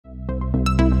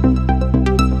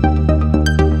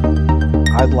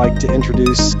I'd like to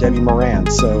introduce Debbie Moran.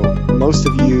 So most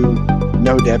of you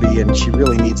know Debbie, and she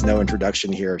really needs no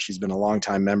introduction here. She's been a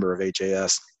longtime member of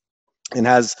HAS and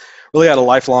has really had a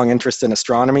lifelong interest in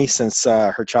astronomy since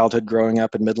her childhood growing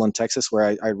up in Midland, Texas,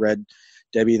 where I read,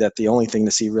 Debbie, that the only thing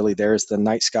to see really there is the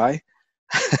night sky.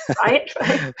 Right.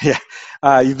 Yeah.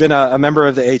 You've been a member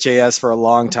of the HAS for a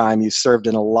long time. You've served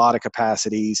in a lot of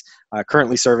capacities,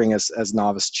 currently serving as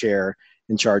Novice Chair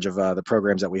in charge of the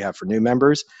programs that we have for new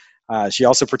members. She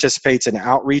also participates in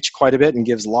outreach quite a bit and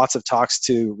gives lots of talks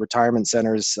to retirement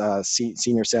centers,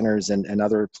 senior centers, and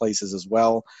other places as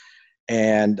well,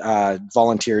 and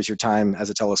volunteers your time as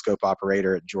a telescope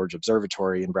operator at George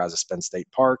Observatory in Brazos Bend State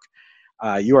Park.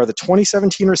 You are the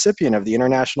 2017 recipient of the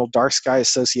International Dark Sky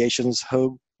Association's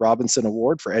Hoag-Robinson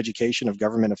Award for Education of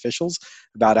Government Officials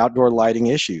about outdoor lighting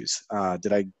issues.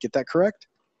 Did I get that correct?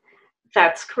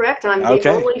 That's correct. I'm the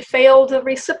only failed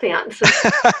recipient.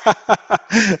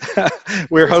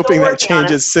 We're hoping that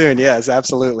changes soon. Yes,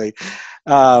 absolutely.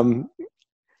 And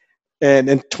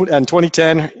in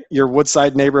 2010, your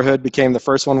Woodside neighborhood became the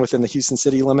first one within the Houston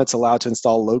city limits allowed to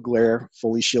install low glare,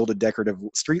 fully shielded decorative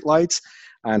streetlights.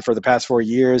 And for the past 4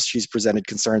 years, she's presented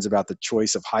concerns about the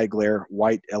choice of high glare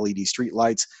white LED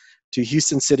streetlights to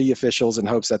Houston city officials in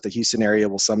hopes that the Houston area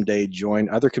will someday join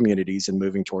other communities in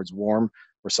moving towards warm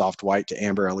or soft white to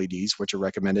amber LEDs, which are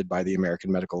recommended by the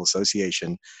American Medical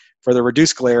Association for the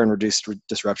reduced glare and reduced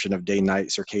disruption of day-night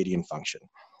circadian function.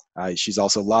 She's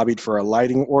also lobbied for a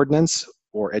lighting ordinance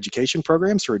or education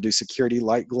programs to reduce security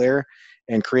light glare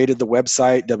and created the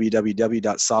website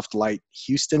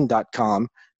www.softlighthouston.com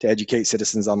to educate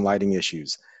citizens on lighting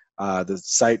issues. The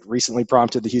site recently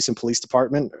prompted the Houston Police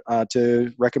Department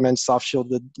to recommend soft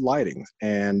shielded lighting.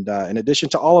 And in addition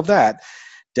to all of that,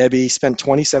 Debbie spent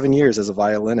 27 years as a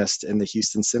violinist in the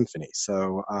Houston Symphony.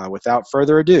 So without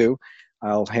further ado,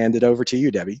 I'll hand it over to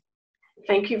you, Debbie.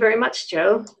 Thank you very much,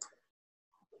 Joe.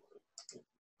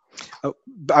 Oh,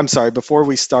 I'm sorry, before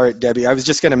we start, Debbie, I was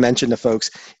just going to mention to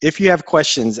folks, if you have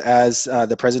questions as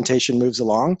the presentation moves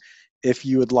along, if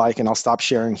you would like, and I'll stop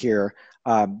sharing here,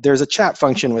 there's a chat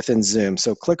function within Zoom.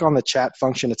 So click on the chat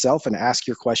function itself and ask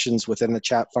your questions within the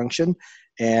chat function,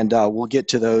 and we'll get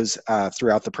to those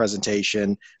throughout the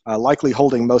presentation, likely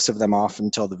holding most of them off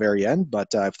until the very end, but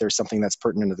if there's something that's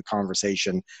pertinent to the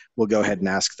conversation, we'll go ahead and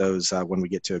ask those when we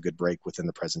get to a good break within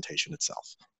the presentation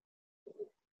itself.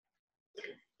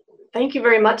 Thank you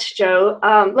very much, Joe.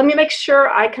 Let me make sure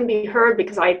I can be heard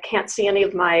because I can't see any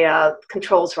of my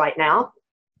controls right now.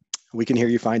 We can hear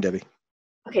you fine, Debbie.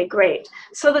 Okay, great.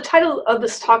 So the title of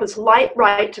this talk is Light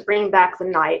Right to Bring Back the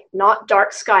Night, Not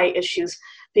Dark Sky Issues,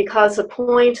 because the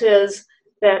point is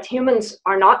that humans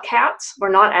are not cats, we're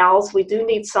not owls, we do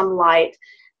need some light.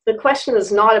 The question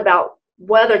is not about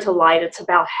whether to light, it's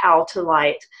about how to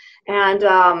light.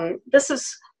 And this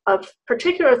is a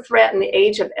particular threat in the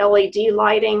age of LED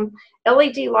lighting.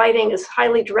 LED lighting is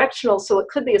highly directional, so it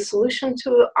could be a solution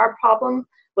to our problem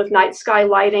with night sky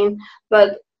lighting,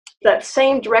 but that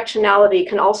same directionality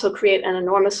can also create an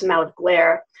enormous amount of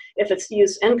glare if it's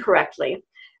used incorrectly.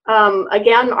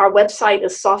 Again, our website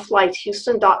is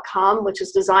softlighthouston.com, which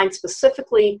is designed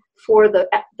specifically for the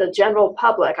general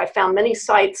public. I found many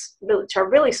sites which are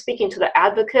really speaking to the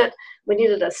advocate. We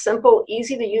needed a simple,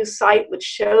 easy to use site which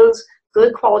shows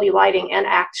good quality lighting in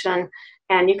action,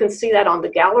 and you can see that on the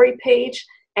gallery page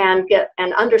and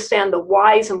understand the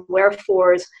whys and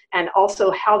wherefores, and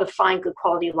also how to find good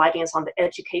quality lighting is on the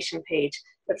education page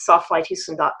at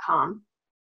softlighthouston.com.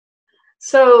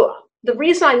 So the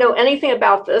reason I know anything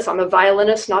about this, I'm a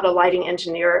violinist, not a lighting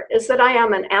engineer, is that I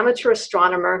am an amateur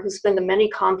astronomer who's been to many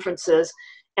conferences,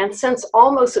 and since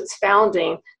almost its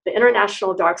founding, the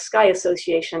International Dark Sky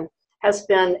Association has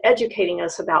been educating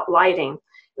us about lighting.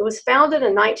 It was founded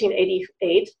in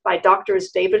 1988 by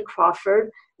Drs. David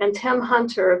Crawford and Tim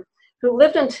Hunter, who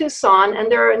lived in Tucson,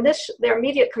 and their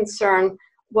immediate concern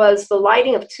was the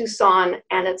lighting of Tucson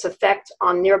and its effect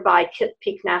on nearby Kitt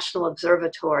Peak National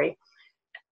Observatory.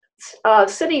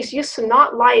 Cities used to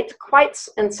not light quite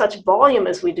in such volume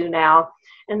as we do now,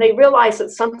 and they realized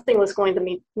that something was going to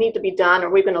need to be done,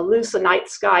 or we're going to lose the night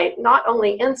sky, not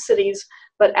only in cities,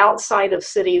 but outside of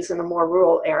cities in the more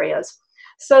rural areas.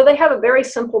 So they have a very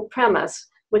simple premise,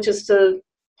 which is to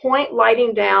point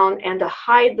lighting down and to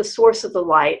hide the source of the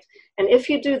light. And if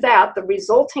you do that, the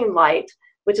resulting light,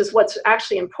 which is what's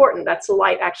actually important, that's the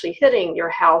light actually hitting your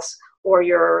house or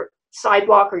your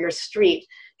sidewalk or your street,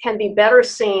 can be better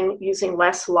seen using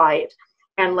less light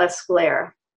and less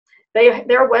glare.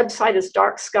 Their website is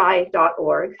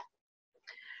darksky.org.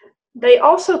 They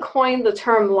also coined the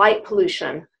term light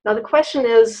pollution. Now the question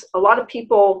is, a lot of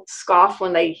people scoff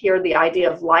when they hear the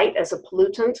idea of light as a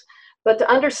pollutant, But to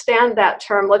understand that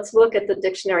term, let's look at the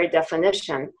dictionary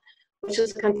definition, which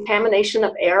is the contamination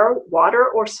of air, water,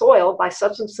 or soil by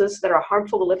substances that are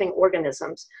harmful to living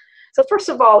organisms. So first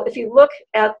of all, if you look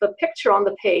at the picture on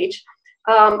the page,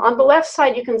 on the left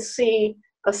side, you can see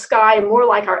a sky more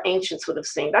like our ancients would have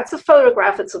seen. That's a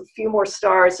photograph. It's a few more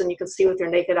stars than you can see with your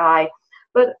naked eye.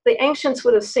 But the ancients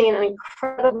would have seen an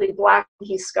incredibly black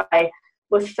inky sky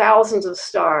with thousands of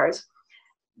stars.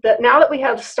 That now that we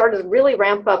have started to really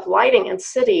ramp up lighting in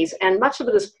cities, and much of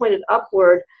it is pointed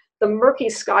upward, the murky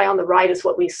sky on the right is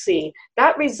what we see.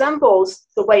 That resembles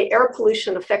the way air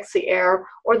pollution affects the air,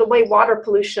 or the way water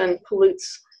pollution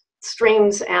pollutes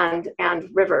streams and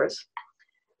rivers.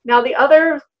 Now, the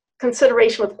other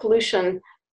consideration with pollution,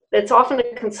 it's often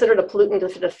considered a pollutant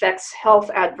if it affects health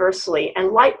adversely, and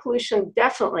light pollution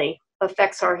definitely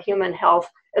affects our human health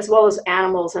as well as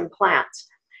animals and plants.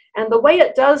 And the way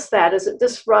it does that is it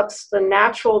disrupts the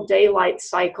natural daylight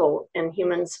cycle in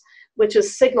humans, which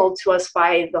is signaled to us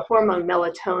by the hormone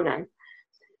melatonin.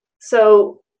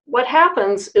 So what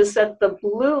happens is that the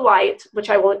blue light, which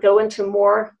I will go into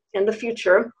more in the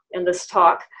future in this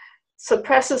talk,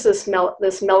 suppresses this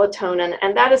melatonin,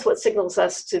 and that is what signals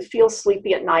us to feel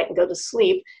sleepy at night and go to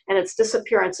sleep, and its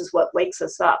disappearance is what wakes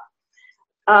us up.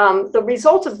 The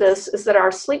result of this is that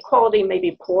our sleep quality may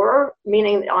be poorer,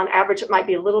 meaning on average it might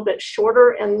be a little bit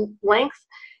shorter in length.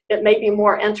 It may be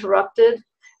more interrupted.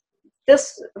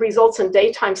 This results in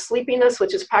daytime sleepiness,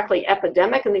 which is practically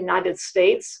epidemic in the United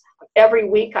States. Every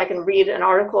week I can read an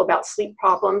article about sleep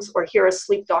problems or hear a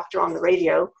sleep doctor on the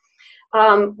radio.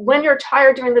 When you're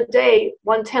tired during the day,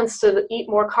 one tends to eat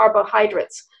more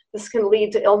carbohydrates. This can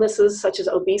lead to illnesses such as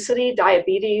obesity,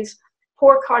 diabetes,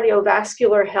 poor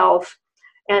cardiovascular health,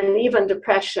 and even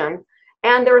depression.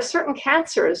 And there are certain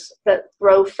cancers that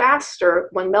grow faster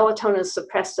when melatonin is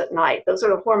suppressed at night. Those are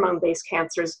the hormone-based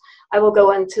cancers. I will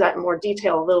go into that in more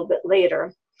detail a little bit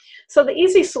later. So the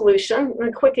easy solution, and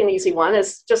a quick and easy one,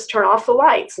 is just turn off the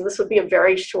lights. And this would be a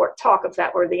very short talk if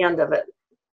that were the end of it.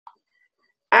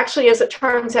 Actually, as it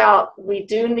turns out, we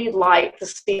do need light to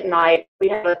see at night. We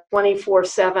have a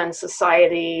 24/7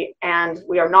 society, and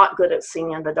we are not good at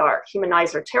seeing in the dark. Human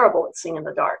eyes are terrible at seeing in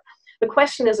the dark. The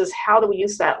question is how do we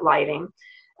use that lighting?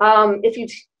 If you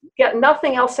get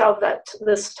nothing else out of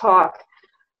this talk,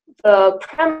 the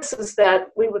premise is that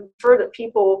we would prefer that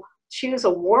people choose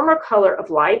a warmer color of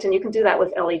light, and you can do that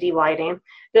with LED lighting,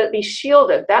 that it be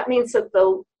shielded. That means that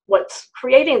what's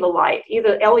creating the light,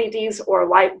 either LEDs or a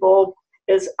light bulb,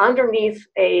 is underneath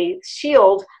a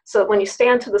shield so that when you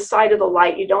stand to the side of the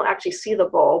light, you don't actually see the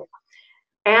bulb.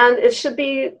 And it should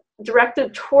be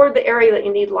directed toward the area that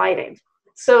you need lighting.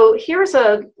 So here's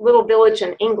a little village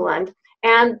in England,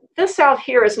 and this out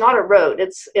here is not a road,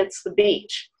 it's the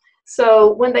beach.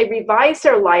 So when they revise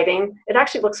their lighting, it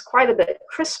actually looks quite a bit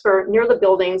crisper near the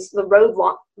buildings. The road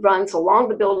runs along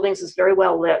the buildings, is very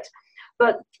well lit.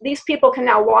 But these people can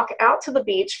now walk out to the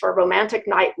beach for a romantic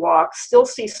night walk, still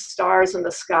see stars in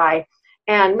the sky,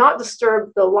 and not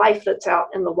disturb the life that's out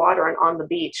in the water and on the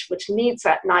beach, which needs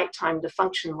that nighttime to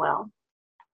function well.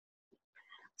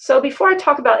 So before I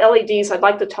talk about LEDs, I'd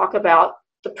like to talk about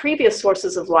the previous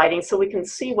sources of lighting so we can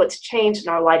see what's changed in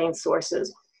our lighting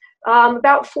sources.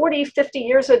 About 40, 50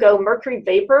 years ago, mercury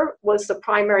vapor was the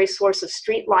primary source of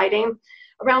street lighting.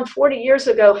 Around 40 years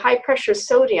ago, high-pressure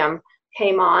sodium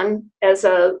came on as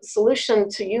a solution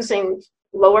to using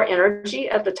lower energy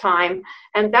at the time,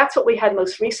 and that's what we had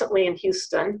most recently in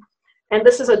Houston. And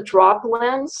this is a drop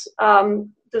lens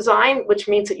design, which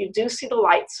means that you do see the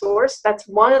light source. That's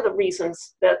one of the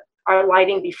reasons that our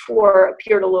lighting before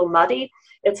appeared a little muddy.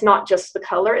 It's not just the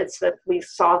color, it's that we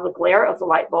saw the glare of the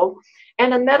light bulb.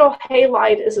 And a metal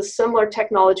halide is a similar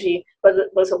technology, but it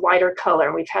was a wider color,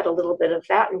 and we've had a little bit of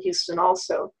that in Houston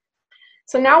also.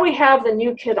 So now we have the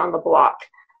new kid on the block.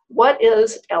 What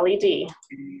is LED?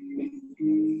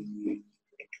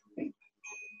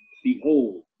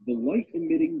 Behold, the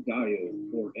light-emitting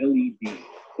diode, or LED.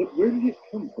 But where did it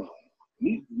come from?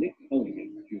 Meet Nick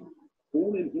Elliott, Jr.,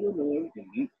 born in Illinois in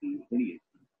 1928.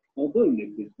 Although Nick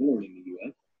was born in the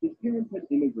U.S., his parents had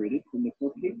immigrated from the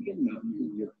Carpathian Mountains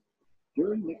of Europe.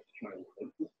 During Nick's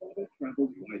childhood, his father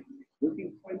traveled widely,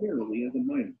 working primarily as a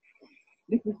miner.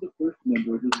 Nick was the first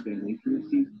member of his family to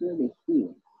receive formal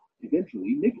schooling.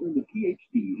 Eventually, Nick earned a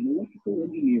PhD in electrical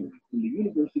engineering from the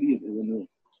University of Illinois.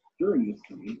 During this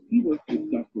time, he worked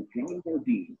with Dr. John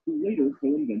Bardeen, who later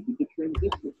co-invented the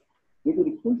transistor. Over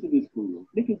the course of his career,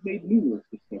 Nick has made numerous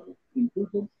discoveries,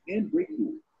 improvements, and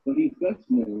breakthroughs, but he's best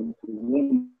known for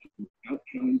one who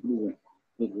outshines the rest,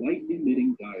 the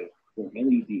light-emitting diode, or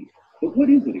LED. But what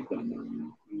is it exactly?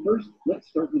 First, let's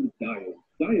start with the diode.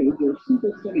 Diodes are are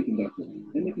simple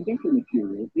semiconductors, and the conductor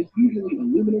material is usually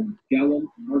aluminum, gallium,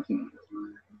 arsenide.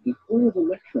 The flow of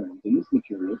electrons in this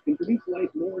material can produce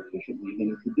light more efficiently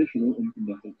than a traditional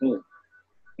incandescent bulb.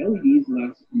 LEDs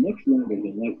last much longer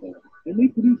than light bulbs, and they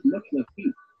produce much less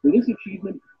heat. For this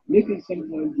achievement, Nick is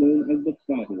sometimes known as the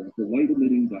father of the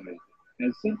light-emitting diode.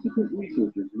 As subsequent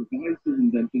researchers revised his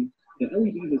invention, the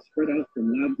LED has spread out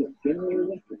from labs at General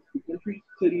Electric to countries,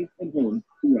 cities, and homes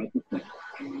throughout the planet.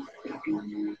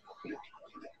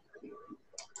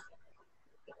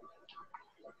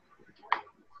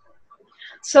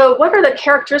 So what are the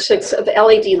characteristics of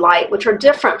LED light, which are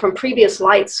different from previous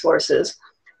light sources?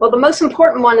 Well, the most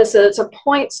important one is that it's a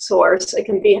point source. It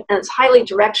can be, and it's highly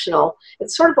directional.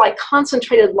 It's sort of like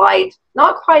concentrated light,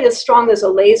 not quite as strong as a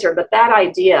laser, but that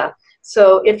idea.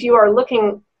 So if you are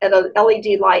looking at an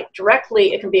LED light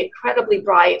directly, it can be incredibly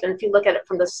bright. And if you look at it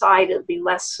from the side, it would be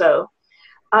less so.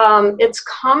 It's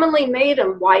commonly made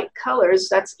in white colors.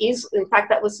 That's easy. In fact,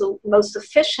 that was the most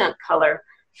efficient color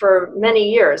for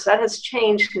many years. That has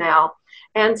changed now.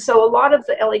 And so a lot of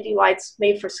the LED lights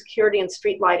made for security and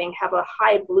street lighting have a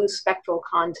high blue spectral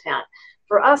content.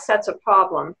 For us, that's a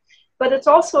problem. But it's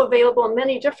also available in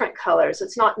many different colors.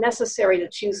 It's not necessary to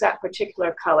choose that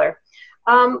particular color.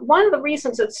 One of the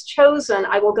reasons it's chosen,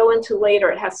 I will go into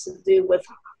later, it has to do with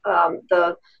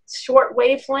the short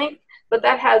wavelength, but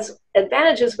that has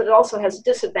advantages, but it also has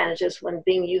disadvantages when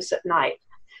being used at night.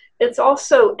 It's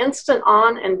also instant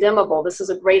on and dimmable. This is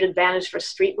a great advantage for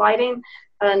street lighting.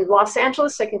 In Los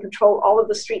Angeles, they can control all of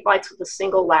the street lights with a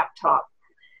single laptop.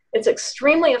 It's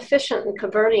extremely efficient in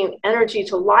converting energy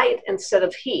to light instead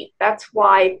of heat. That's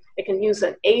why it can use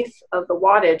 1/8 of the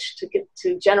wattage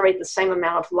to generate the same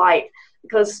amount of light,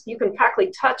 because you can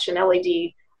practically touch an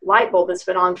LED light bulb that's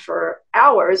been on for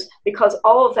hours because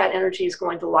all of that energy is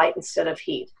going to light instead of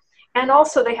heat. And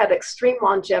also they have extreme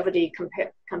longevity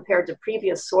compared to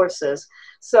previous sources.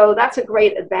 So that's a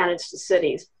great advantage to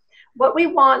cities. What we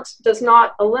want does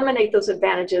not eliminate those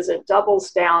advantages, it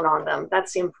doubles down on them.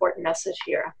 That's the important message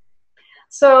here.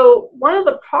 So one of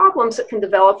the problems that can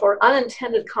develop, or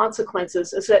unintended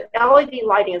consequences, is that LED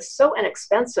lighting is so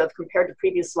inexpensive compared to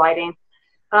previous lighting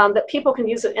that people can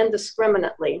use it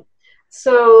indiscriminately.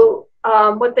 So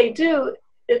what they do,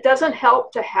 it doesn't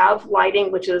help to have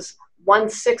lighting which is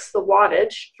 1/6 the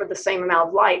wattage for the same amount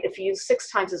of light if you use 6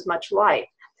 times as much light.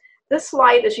 This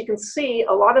light, as you can see,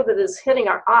 a lot of it is hitting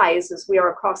our eyes as we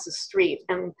are across the street.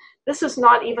 And this is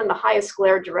not even the highest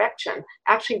glare direction.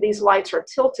 Actually, these lights are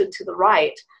tilted to the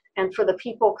right. And for the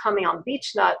people coming on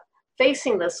BeachNut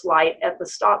facing this light at the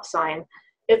stop sign,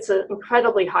 it's an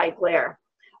incredibly high glare.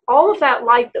 All of that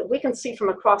light that we can see from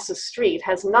across the street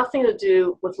has nothing to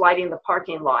do with lighting the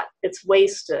parking lot. It's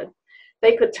wasted.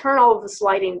 They could turn all of this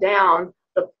lighting down.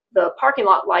 The parking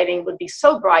lot lighting would be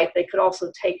so bright they could also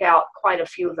take out quite a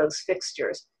few of those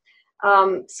fixtures.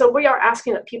 So we are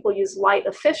asking that people use light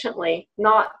efficiently,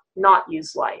 not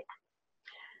use light.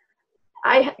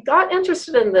 I got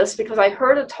interested in this because I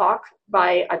heard a talk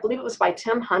by, I believe it was by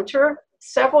Tim Hunter,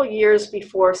 several years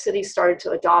before cities started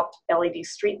to adopt LED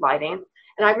street lighting.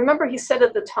 And I remember he said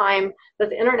at the time that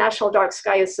the International Dark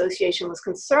Sky Association was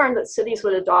concerned that cities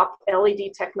would adopt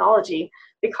LED technology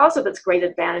because of its great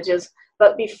advantages,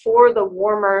 but before the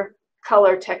warmer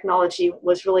color technology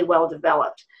was really well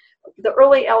developed. The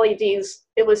early LEDs,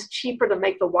 it was cheaper to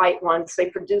make the white ones. They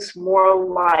produced more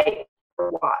light per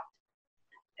watt.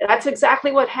 That's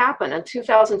exactly what happened. In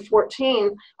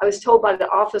 2014, I was told by the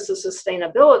Office of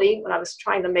Sustainability, when I was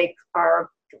trying to make our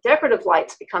decorative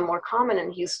lights become more common in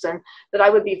Houston, that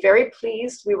I would be very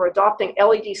pleased. We were adopting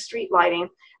LED street lighting.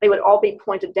 They would all be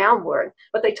pointed downward.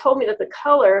 But they told me that the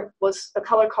color was a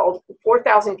color called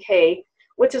 4000K,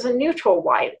 which is a neutral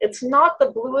white. It's not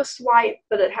the bluest white,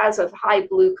 but it has a high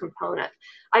blue component.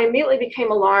 I immediately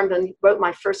became alarmed and wrote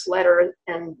my first letter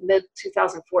in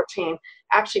mid-2014,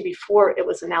 actually before it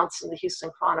was announced in the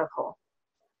Houston Chronicle.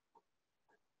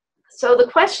 So the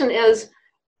question is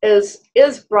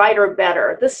brighter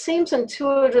better? This seems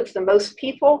intuitive to most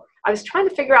people. I was trying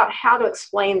to figure out how to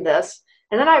explain this,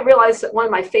 and then I realized that one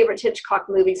of my favorite Hitchcock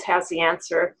movies has the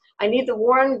answer. I need to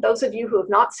warn those of you who have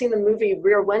not seen the movie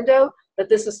Rear Window that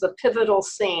this is the pivotal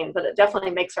scene, but it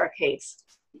definitely makes our case.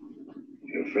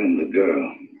 Your friend, the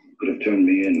girl, could have turned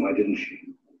me in. Why didn't she?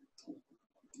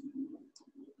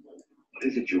 What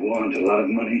is it you want? A lot of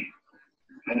money?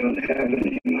 I don't have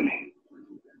any money.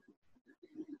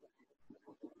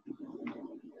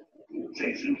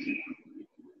 Say something.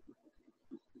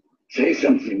 Say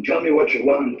something. Tell me what you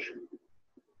want.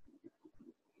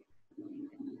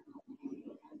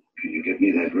 Can you get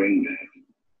me that ring back?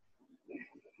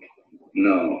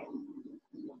 No.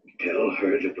 Tell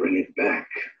her to bring it back.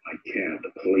 I can't.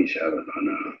 The police have it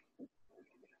on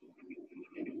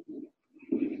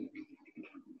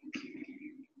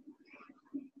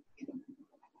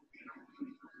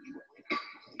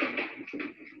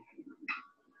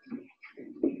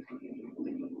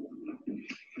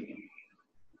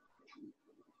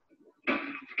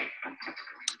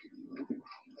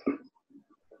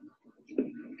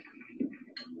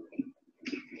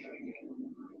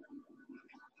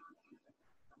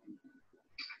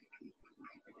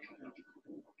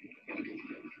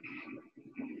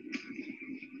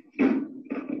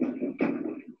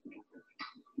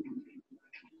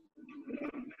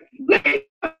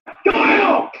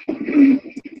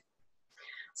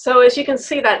So as you can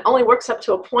see, that only works up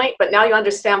to a point, but now you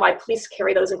understand why police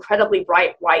carry those incredibly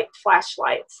bright white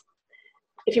flashlights.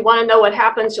 If you want to know what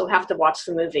happens, you'll have to watch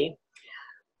the movie.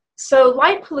 So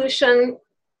light pollution,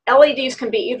 LEDs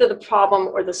can be either the problem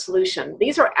or the solution.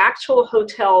 These are actual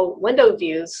hotel window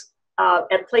views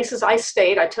at places I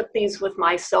stayed. I took these with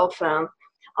my cell phone.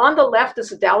 On the left is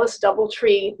the Dallas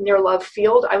Doubletree near Love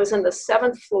Field. I was in the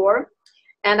 7th floor,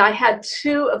 and I had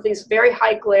 2 of these very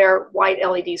high glare white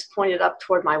LEDs pointed up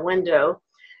toward my window.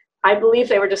 I believe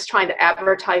they were just trying to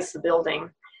advertise the building.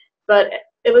 But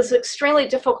it was extremely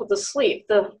difficult to sleep.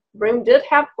 The room did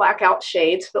have blackout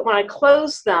shades, but when I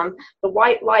closed them, the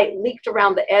white light leaked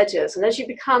around the edges. And as you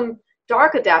become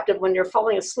dark adaptive when you're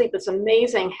falling asleep, it's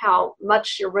amazing how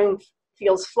much your room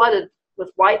feels flooded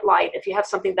with white light if you have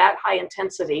something that high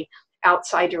intensity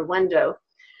outside your window.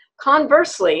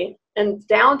 Conversely, in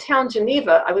downtown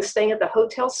Geneva, I was staying at the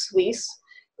Hotel Suisse.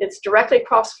 It's directly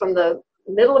across from the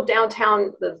middle of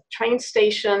downtown, the train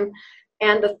station.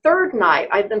 And the 3rd night,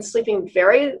 I'd been sleeping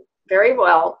very, very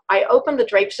well. I opened the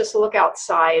drapes just to look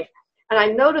outside, and I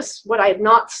noticed what I had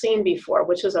not seen before,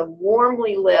 which was a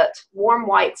warmly lit, warm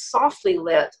white, softly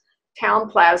lit town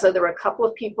plaza. There were a couple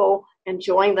of people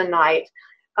enjoying the night.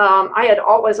 I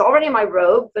was already in my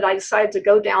robe, but I decided to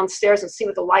go downstairs and see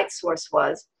what the light source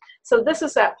was. So this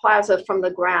is that plaza from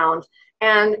the ground.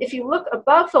 And if you look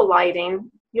above the lighting,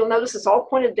 you'll notice it's all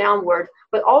pointed downward,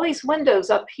 but all these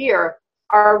windows up here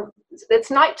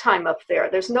it's nighttime up there.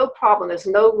 There's no problem. There's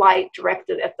no light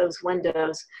directed at those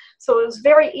windows. So it was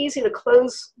very easy to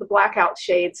close the blackout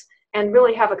shades and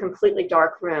really have a completely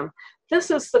dark room.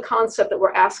 This is the concept that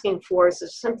we're asking for, is to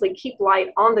simply keep light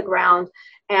on the ground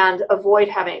and avoid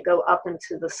having it go up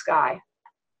into the sky.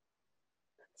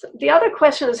 So the other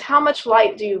question is, how much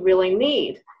light do you really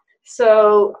need?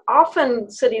 So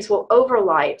often cities will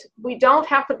overlight. We don't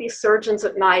have to be surgeons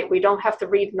at night. We don't have to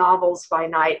read novels by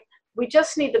night. We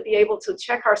just need to be able to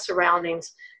check our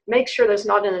surroundings, make sure there's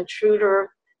not an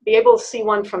intruder, be able to see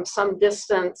one from some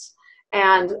distance,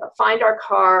 and find our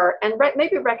car, and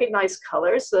maybe recognize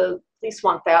colors. The police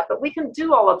want that, but we can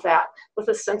do all of that with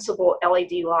a sensible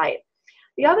LED light.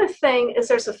 The other thing is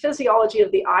there's a physiology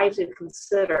of the eye to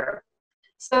consider.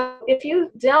 So if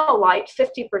you dim a light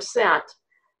 50%,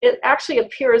 it actually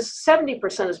appears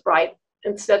 70% as bright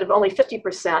instead of only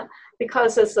 50%,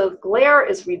 because as the glare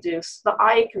is reduced, the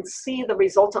eye can see the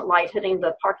resultant light hitting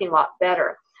the parking lot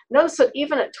better. Notice that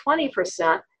even at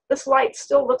 20%, this light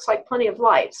still looks like plenty of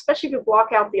light, especially if you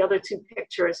block out the other 2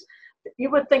 pictures. You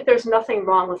would think there's nothing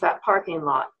wrong with that parking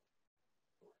lot.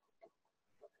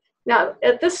 Now,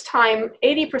 at this time,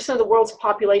 80% of the world's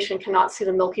population cannot see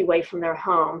the Milky Way from their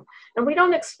home. And we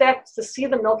don't expect to see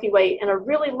the Milky Way in a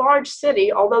really large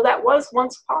city, although that was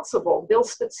once possible. Bill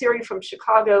Spitzeri from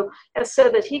Chicago has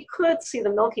said that he could see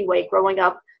the Milky Way growing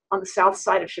up on the south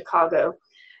side of Chicago.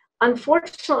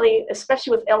 Unfortunately,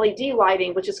 especially with LED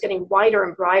lighting, which is getting whiter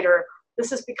and brighter,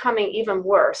 this is becoming even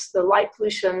worse. The light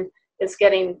pollution is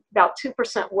getting about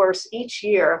 2% worse each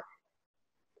year.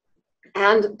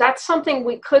 And that's something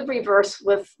we could reverse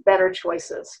with better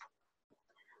choices.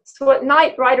 So at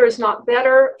night, brighter is not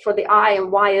better for the eye,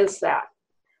 and why is that?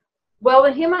 Well,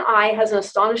 the human eye has an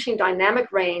astonishing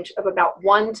dynamic range of about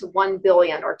 1 to 1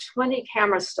 billion, or 20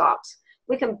 camera stops.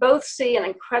 We can both see an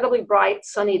incredibly bright,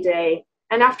 sunny day,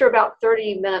 and after about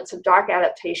 30 minutes of dark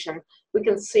adaptation, we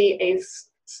can see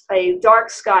a dark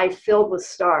sky filled with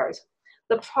stars.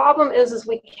 The problem is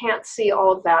we can't see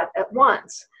all of that at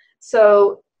once.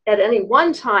 So at any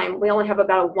one time, we only have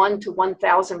about a 1 to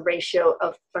 1,000 ratio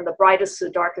from the brightest to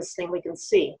the darkest thing we can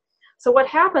see. So what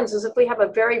happens is if we have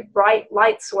a very bright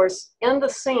light source in the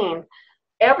scene,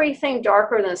 everything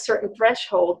darker than a certain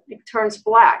threshold turns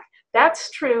black.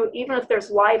 That's true even if there's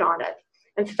light on it.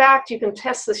 In fact, you can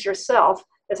test this yourself,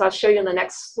 as I'll show you in the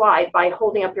next slide, by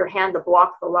holding up your hand to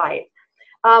block the light.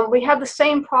 We have the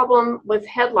same problem with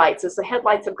headlights. As the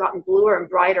headlights have gotten bluer and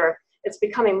brighter, it's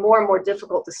becoming more and more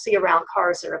difficult to see around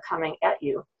cars that are coming at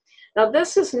you. Now,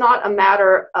 this is not a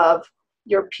matter of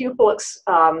your pupil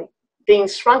being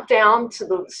shrunk down to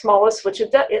the smallest,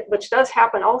 which does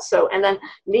happen also, and then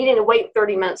needing to wait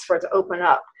 30 minutes for it to open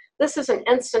up. This is an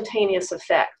instantaneous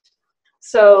effect.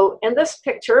 So in this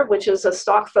picture, which is a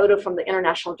stock photo from the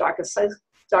International Dark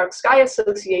Sky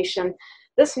Association,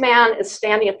 this man is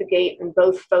standing at the gate in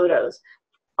both photos.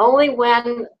 Only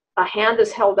when a hand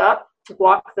is held up to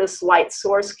block this light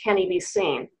source can he be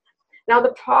seen. Now,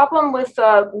 the problem with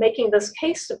making this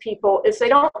case to people is they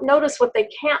don't notice what they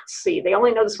can't see. They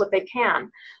only notice what they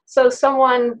can. So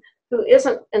someone who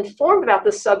isn't informed about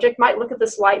this subject might look at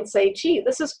this light and say, gee,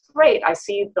 this is great. I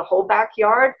see the whole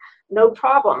backyard, no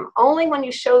problem. Only when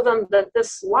you show them that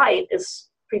this light is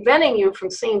preventing you from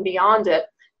seeing beyond it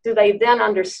do they then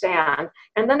understand.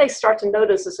 And then they start to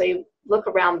notice as they look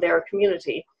around their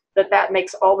community that that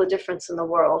makes all the difference in the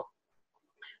world.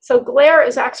 So glare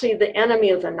is actually the enemy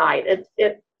of the night.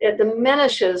 It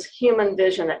diminishes human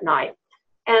vision at night.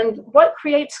 And what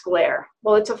creates glare?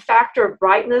 Well, it's a factor of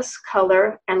brightness,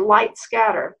 color, and light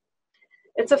scatter.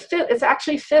 It's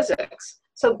actually physics.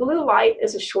 So blue light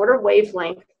is a shorter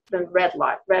wavelength than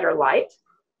redder light.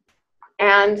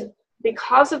 And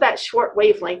because of that short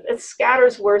wavelength, it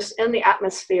scatters worse in the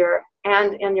atmosphere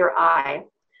and in your eye.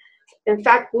 In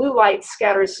fact, blue light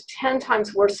scatters 10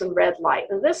 times worse than red light.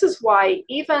 And this is why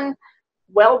even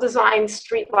well-designed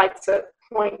streetlights that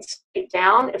point straight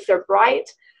down, if they're bright,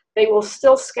 they will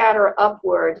still scatter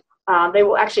upward. They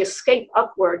will actually escape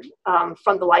upward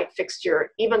from the light fixture,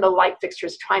 even though light fixture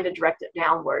is trying to direct it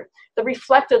downward. The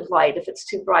reflected light, if it's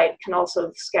too bright, can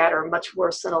also scatter much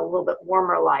worse than a little bit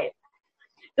warmer light.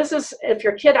 This is, if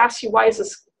your kid asks you why is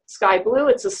the sky blue,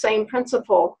 it's the same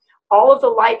principle. All of the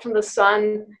light from the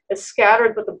sun is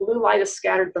scattered, but the blue light is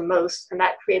scattered the most, and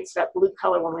that creates that blue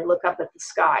color when we look up at the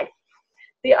sky.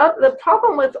 The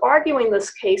problem with arguing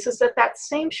this case is that that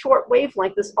same short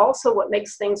wavelength is also what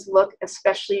makes things look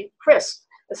especially crisp,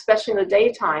 especially in the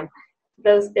daytime.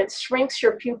 It shrinks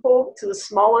your pupil to the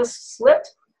smallest slit.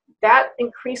 That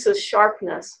increases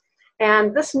sharpness.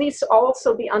 And this needs to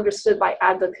also be understood by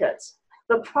advocates.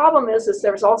 The problem is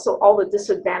there's also all the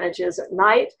disadvantages at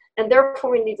night, and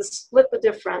therefore we need to split the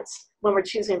difference when we're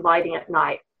choosing lighting at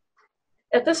night.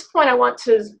 At this point, I want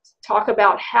to talk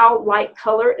about how light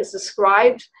color is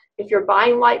described. If you're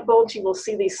buying light bulbs, you will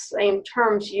see these same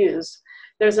terms used.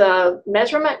 There's a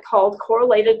measurement called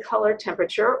correlated color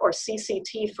temperature, or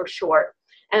CCT for short,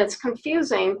 and it's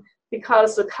confusing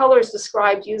because the color is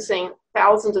described using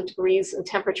thousands of degrees in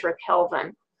temperature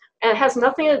Kelvin. And it has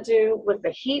nothing to do with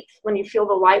the heat when you feel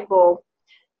the light bulb.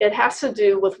 It has to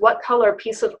do with what color a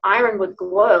piece of iron would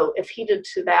glow if heated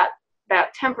to that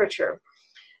temperature.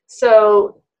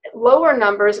 So lower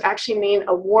numbers actually mean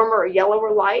a warmer or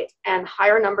yellower light, and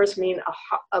higher numbers mean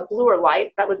a bluer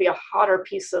light. That would be a hotter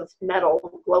piece of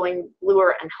metal, glowing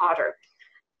bluer and hotter.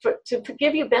 To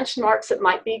give you benchmarks that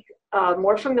might be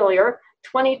more familiar,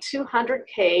 2200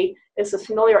 K is the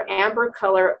familiar amber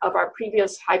color of our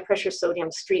previous high-pressure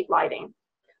sodium street lighting.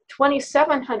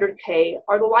 2700 K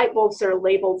are the light bulbs that are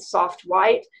labeled soft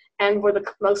white and were the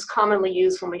most commonly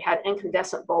used when we had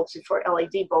incandescent bulbs before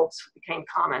LED bulbs became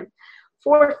common.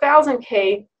 4000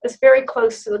 K is very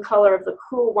close to the color of the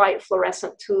cool white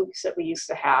fluorescent tubes that we used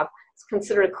to have. It's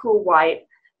considered a cool white.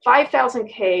 5000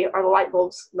 K are the light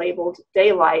bulbs labeled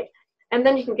daylight, and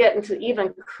then you can get into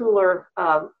even cooler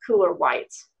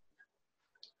whites.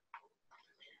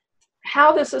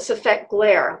 How does this affect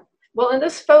glare? Well, in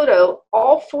this photo,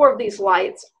 all four of these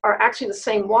lights are actually the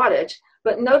same wattage,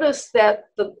 but notice that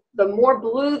the more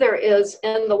blue there is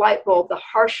in the light bulb, the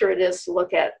harsher it is to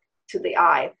look at to the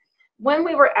eye. When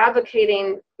we were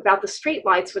advocating about the street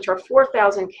lights, which are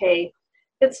 4000 K,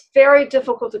 it's very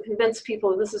difficult to convince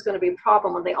people that this is going to be a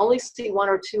problem when they only see one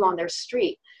or two on their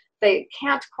street. They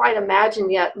can't quite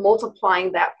imagine yet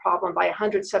multiplying that problem by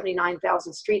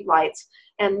 179,000 street lights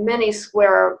and many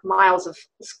square miles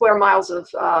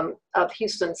of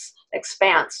Houston's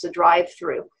expanse to drive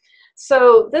through.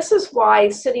 So this is why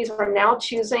cities are now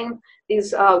choosing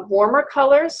these warmer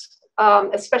colors,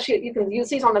 especially you can use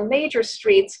these on the major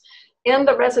streets. In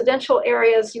the residential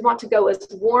areas, you want to go as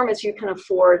warm as you can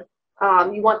afford.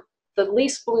 You want the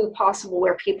least blue possible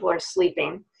where people are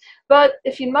sleeping. But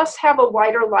if you must have a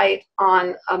wider light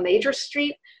on a major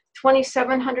street,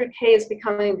 2700 K is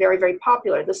becoming very, very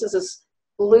popular. This is as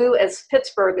blue as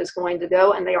Pittsburgh is going to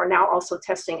go, and they are now also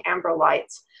testing amber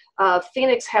lights.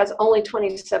 Phoenix has only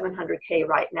 2700 K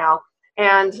right now,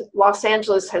 and Los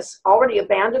Angeles has already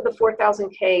abandoned the 4000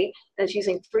 K and is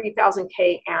using 3000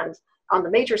 K and on the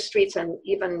major streets and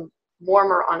even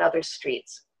warmer on other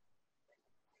streets.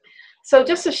 So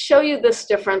just to show you this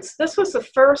difference, this was the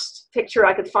first picture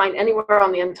I could find anywhere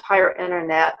on the entire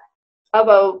internet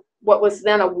what was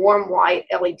then a warm white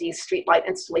LED streetlight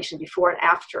installation before and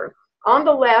after. On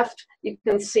the left, you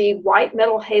can see white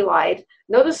metal halide.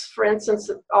 Notice, for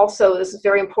instance, also, this is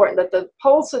very important, that the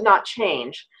poles did not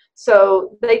change.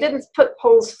 So they didn't put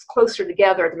poles closer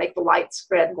together to make the light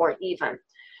spread more even.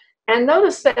 And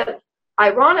notice that,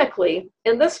 ironically,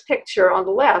 in this picture on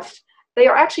the left, they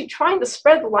are actually trying to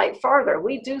spread the light farther.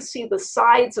 We do see the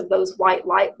sides of those white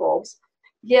light bulbs,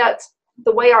 yet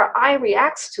the way our eye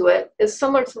reacts to it is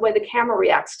similar to the way the camera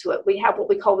reacts to it. We have what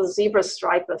we call the zebra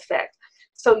stripe effect.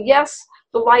 So yes,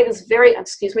 the light is very,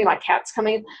 excuse me, my cat's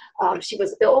coming. She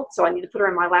was ill, so I need to put her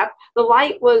in my lap. The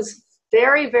light was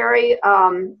very, very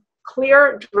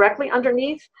clear directly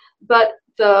underneath, but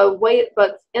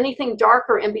anything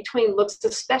darker in between looks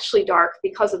especially dark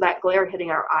because of that glare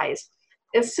hitting our eyes.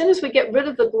 As soon as we get rid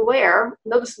of the glare,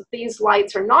 notice that these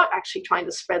lights are not actually trying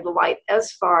to spread the light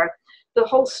as far. The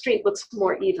whole street looks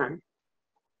more even.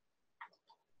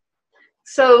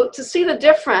 So to see the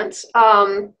difference,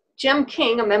 Jim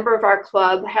King, a member of our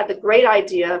club, had the great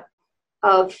idea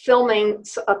of filming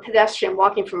a pedestrian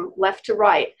walking from left to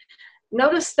right.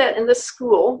 Notice that in this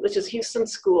school, which is Houston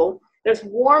School, there's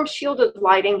warm shielded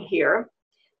lighting here,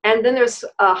 and then there's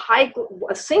a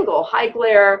single high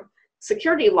glare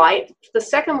security light. The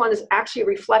second one is actually a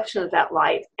reflection of that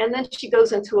light, and then she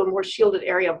goes into a more shielded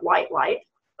area of white light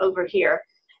over here.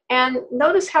 And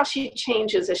notice how she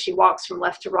changes as she walks from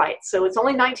left to right. So it's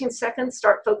only 19 seconds.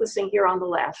 Start focusing here on the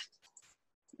left.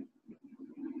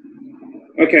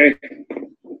 Okay.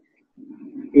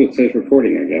 It says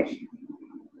recording, I guess.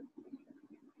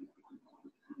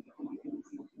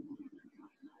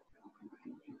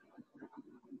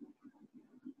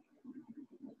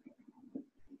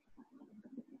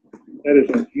 That is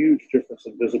a huge difference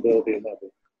in visibility and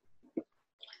level.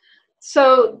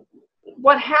 So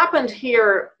what happened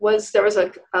here was there was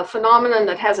a phenomenon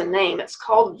that has a name. It's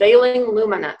called veiling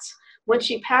luminance. When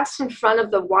she passed in front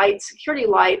of the white security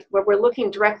light where we're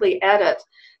looking directly at it,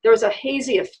 there was a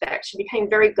hazy effect. She became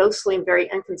very ghostly and very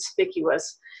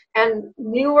inconspicuous. And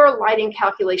newer lighting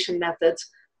calculation methods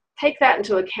take that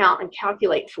into account and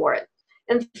calculate for it.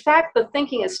 In fact, the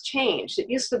thinking has changed. It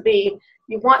used to be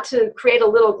you want to create a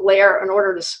little glare in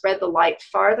order to spread the light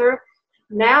farther.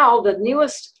 Now, the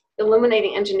newest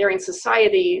Illuminating Engineering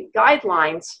Society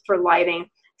guidelines for lighting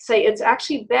say it's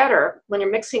actually better when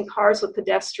you're mixing cars with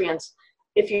pedestrians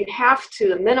if you have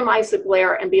to minimize the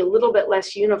glare and be a little bit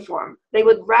less uniform. They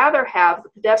would rather have the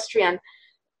pedestrian,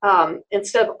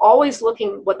 instead of always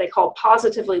looking what they call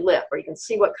positively lit, where you can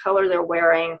see what color they're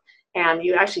wearing and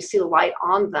you actually see the light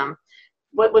on them.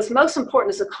 What was most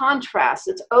important is the contrast.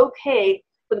 It's okay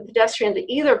for the pedestrian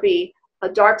to either be a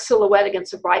dark silhouette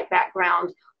against a bright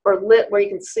background or lit where you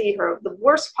can see her. The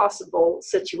worst possible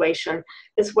situation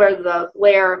is where the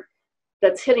glare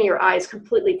that's hitting your eyes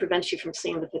completely prevents you from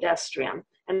seeing the pedestrian.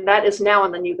 And that is now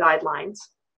in the new guidelines.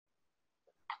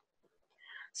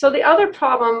 So the other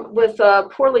problem with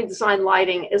poorly designed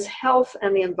lighting is health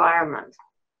and the environment.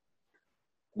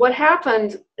 What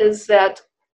happened is that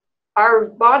our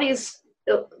bodies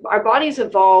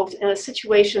evolved in a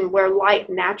situation where light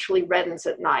naturally reddens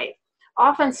at night.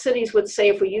 Often cities would say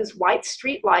if we use white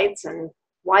street lights and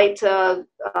white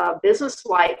business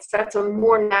lights, that's a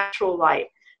more natural light.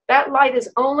 That light is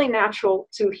only natural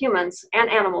to humans and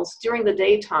animals during the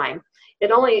daytime.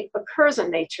 It only occurs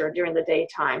in nature during the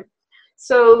daytime.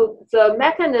 So the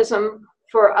mechanism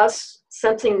for us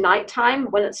sensing nighttime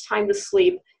when it's time to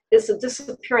sleep is the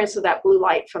disappearance of that blue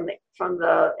light from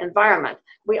the environment.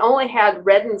 We only had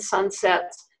reddened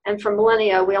sunsets, and for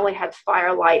millennia, we only had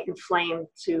firelight and flame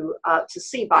to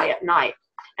see by at night.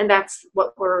 And that's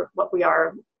what we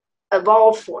are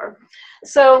evolved for.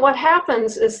 So what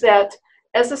happens is that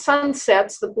as the sun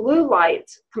sets, the blue light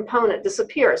component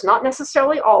disappears. Not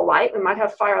necessarily all light, we might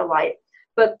have firelight,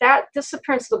 but that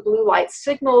disappearance of the blue light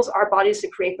signals our bodies to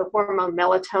create the hormone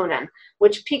melatonin,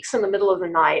 which peaks in the middle of the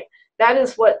night. That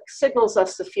is what signals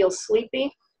us to feel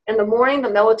sleepy. In the morning, the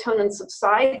melatonin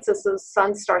subsides as the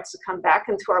sun starts to come back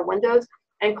into our windows,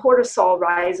 and cortisol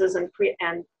rises and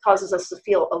causes us to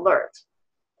feel alert.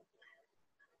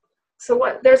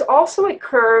 So there's also a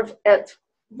curve at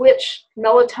which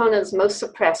melatonin is most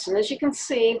suppressed. And as you can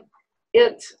see,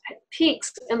 it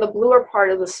peaks in the bluer part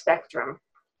of the spectrum.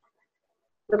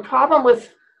 The problem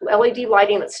with LED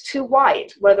lighting that's too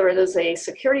white, whether it is a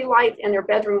security light in your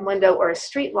bedroom window or a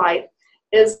street light,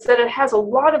 is that it has a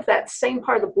lot of that same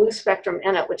part of the blue spectrum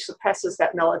in it, which suppresses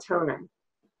that melatonin.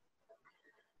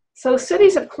 So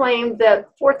cities have claimed that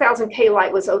 4,000 K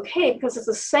light was okay because it's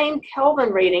the same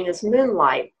Kelvin rating as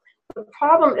moonlight. The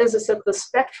problem is that the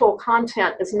spectral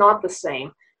content is not the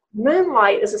same.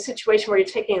 Moonlight is a situation where you're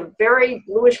taking a very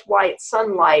bluish-white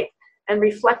sunlight and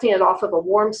reflecting it off of a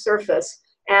warm surface.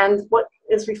 And what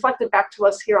is reflected back to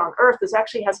us here on Earth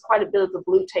actually has quite a bit of the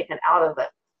blue taken out of it.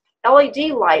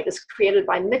 LED light is created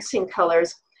by mixing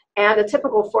colors, and a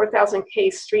typical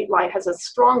 4000K street light has a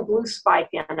strong blue spike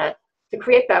in it to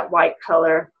create that white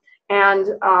color. And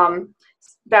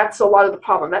that's a lot of the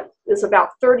problem. That is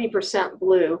about 30%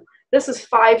 blue. This is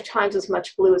 5 times as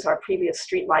much blue as our previous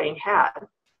street lighting had.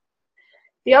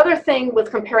 The other thing with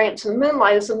comparing it to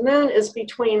moonlight is the moon is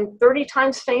between 30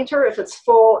 times fainter if it's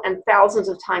full and thousands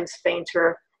of times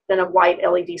fainter than a white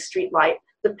LED street light,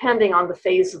 depending on the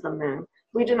phase of the moon.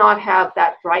 We do not have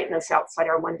that brightness outside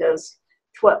our windows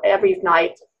every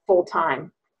night full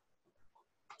time.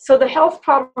 So the health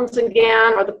problems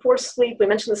again are the poor sleep, we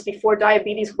mentioned this before,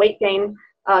 diabetes, weight gain,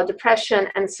 depression,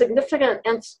 and significant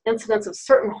incidence of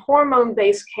certain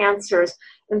hormone-based cancers.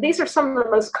 And these are some of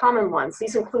the most common ones.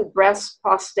 These include breast,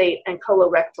 prostate, and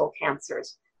colorectal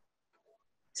cancers.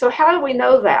 So how do we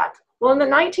know that? Well, in the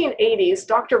 1980s,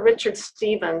 Dr. Richard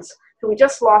Stevens, who we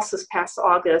just lost this past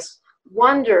August,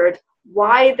 wondered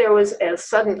why there was a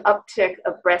sudden uptick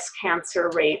of breast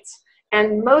cancer rates,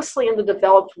 and mostly in the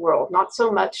developed world, not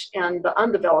so much in the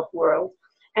undeveloped world.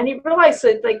 And he realized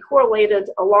that they correlated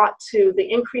a lot to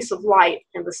the increase of light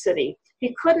in the city.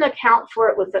 He couldn't account for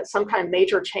it with some kind of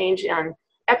major change in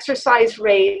exercise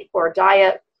rate or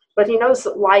diet, but he knows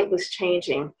that light was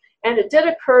changing. And it did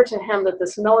occur to him that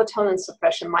this melatonin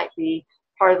suppression might be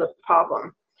part of the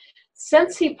problem.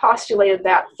 Since he postulated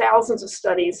that, thousands of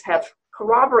studies have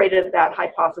corroborated that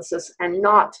hypothesis and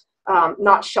not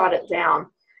shot it down.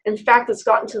 In fact, it's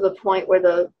gotten to the point where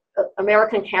the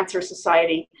American Cancer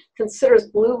Society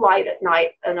considers blue light at night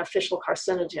an official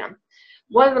carcinogen.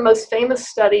 One of the most famous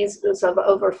studies is of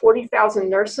over 40,000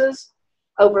 nurses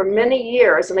over many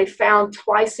years, and they found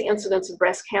twice the incidence of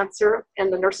breast cancer in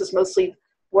the nurses mostly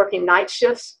working night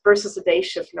shifts versus the day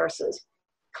shift nurses.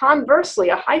 Conversely,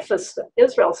 a Haifa,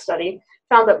 Israel study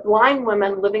found that blind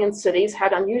women living in cities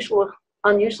had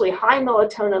unusually high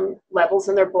melatonin levels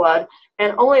in their blood,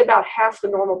 and only about half the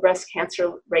normal breast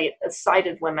cancer rate as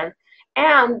sighted women.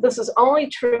 And this is only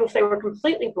true if they were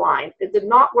completely blind. It did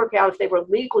not work out if they were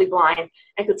legally blind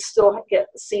and could still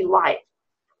see light.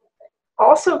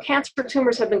 Also, cancer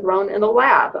tumors have been grown in the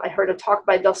lab. I heard a talk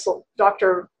by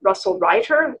Dr. Russell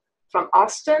Reiter from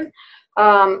Austin,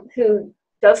 who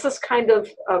does this kind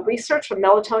of research for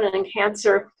melatonin and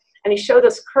cancer, and he showed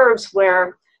us curves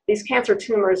where these cancer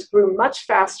tumors grew much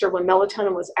faster when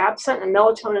melatonin was absent, and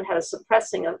melatonin had a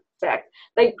suppressing effect.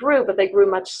 They grew, but they grew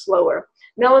much slower.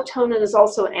 Melatonin is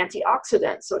also an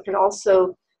antioxidant, so it can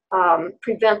also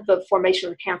prevent the formation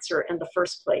of cancer in the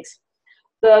first place.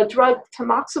 The drug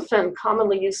tamoxifen,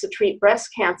 commonly used to treat breast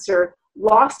cancer,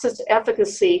 lost its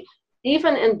efficacy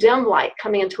even in dim light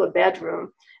coming into a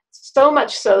bedroom, so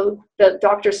much so that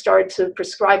doctors started to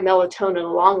prescribe melatonin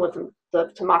along with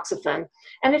the tamoxifen.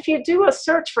 And if you do a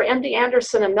search for MD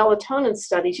Anderson and melatonin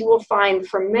studies, you will find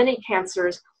for many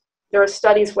cancers, there are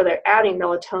studies where they're adding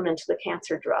melatonin to the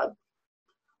cancer drug.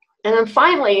 And then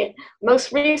finally,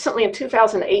 most recently in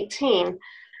 2018,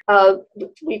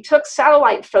 we took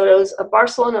satellite photos of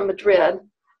Barcelona and Madrid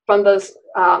from those,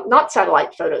 not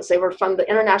satellite photos, they were from the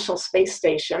International Space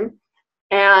Station.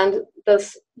 And the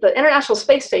International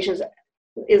Space Station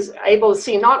is able to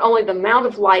see not only the amount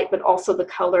of light, but also the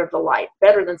color of the light,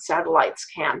 better than satellites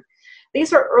can.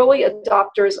 These are early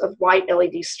adopters of white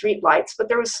LED street lights, but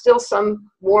there was still some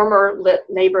warmer lit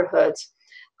neighborhoods.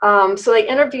 So they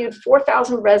interviewed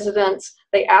 4,000 residents.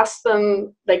 They asked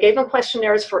them, they gave them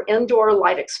questionnaires for indoor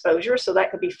light exposure, so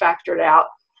that could be factored out.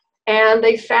 And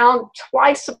they found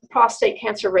twice the prostate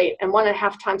cancer rate and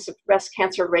 1.5 times the breast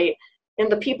cancer rate in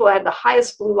the people that had the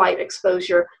highest blue light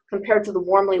exposure compared to the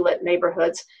warmly lit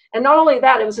neighborhoods. And not only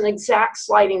that, it was an exact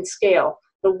sliding scale.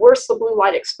 The worse the blue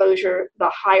light exposure,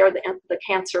 the higher the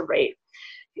cancer rate.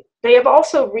 They have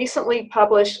also recently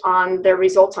published on their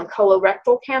results on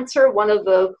colorectal cancer. One of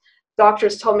the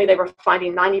doctors told me they were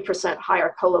finding 90%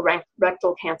 higher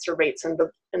colorectal cancer rates in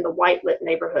the white lit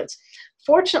neighborhoods.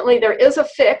 Fortunately, there is a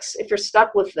fix if you're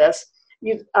stuck with this.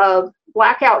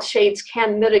 Blackout shades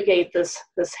can mitigate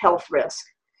this health risk.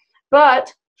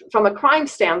 But from a crime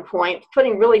standpoint,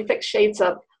 putting really thick shades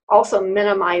up also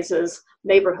minimizes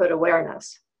neighborhood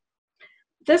awareness.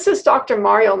 This is Dr.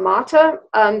 Mario Mata.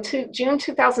 June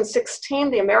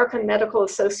 2016, the American Medical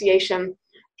Association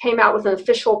came out with an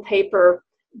official paper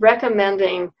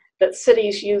recommending that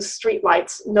cities use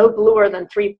streetlights no bluer than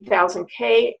 3000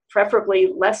 K,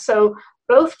 preferably less so,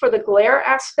 both for the glare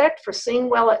aspect, for seeing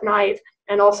well at night,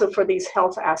 and also for these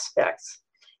health aspects.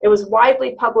 It was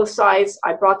widely publicized.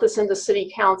 I brought this into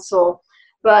city council,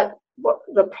 but what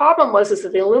the problem was is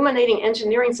that the Illuminating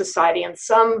Engineering Society and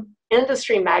some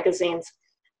industry magazines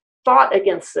fought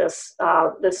against this,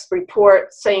 this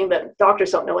report, saying that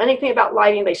doctors don't know anything about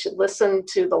lighting. They should listen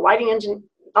to the lighting engine,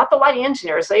 not the lighting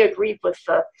engineers. They agreed with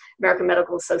the American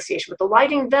Medical Association, but the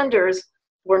lighting vendors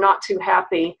were not too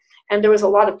happy, and there was a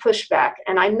lot of pushback.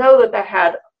 And I know that that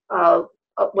had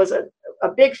was a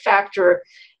big factor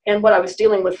in what I was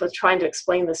dealing with trying to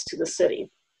explain this to the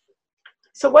city.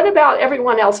 So what about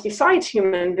everyone else besides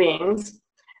human beings?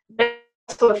 They're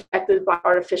also affected by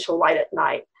artificial light at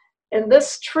night. In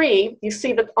this tree, you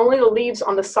see that only the leaves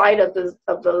on the side of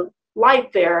the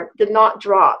light there did not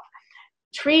drop.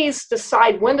 Trees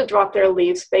decide when to drop their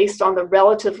leaves based on the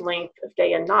relative length of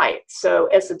day and night. So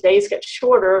as the days get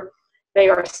shorter, they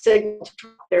are signaled to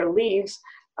drop their leaves.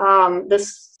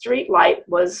 This street light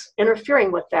was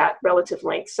interfering with that relative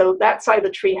length. So that side of the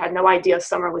tree had no idea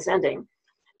summer was ending.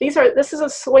 This is a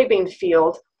soybean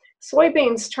field.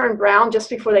 Soybeans turn brown just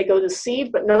before they go to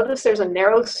seed, but notice there's a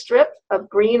narrow strip of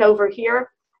green over here.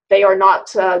 They are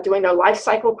not doing their life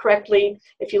cycle correctly.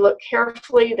 If you look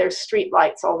carefully, there's street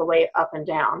lights all the way up and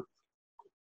down.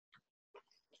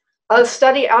 A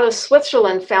study out of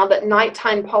Switzerland found that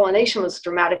nighttime pollination was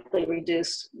dramatically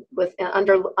reduced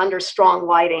under strong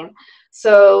lighting.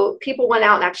 So people went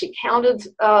out and actually counted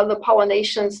the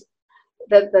pollinations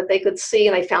that they could see,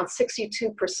 and they found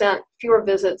 62% fewer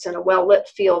visits in a well-lit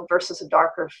field versus a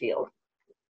darker field.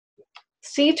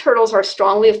 Sea turtles are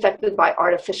strongly affected by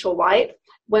artificial light.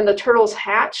 When the turtles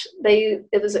hatch, it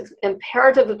is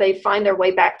imperative that they find their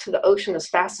way back to the ocean as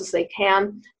fast as they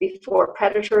can before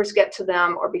predators get to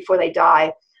them or before they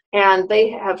die. And they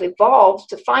have evolved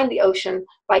to find the ocean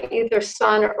by either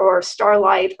sun or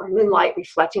starlight or moonlight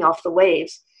reflecting off the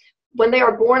waves. When they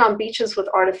are born on beaches with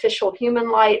artificial human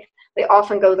light, they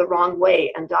often go the wrong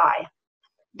way and die.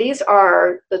 These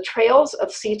are the trails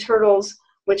of sea turtles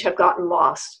which have gotten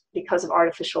lost because of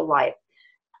artificial light.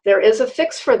 There is a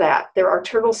fix for that. There are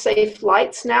turtle-safe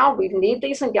lights now. We need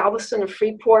these in Galveston and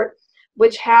Freeport,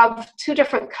 which have two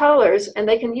different colors, and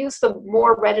they can use the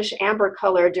more reddish amber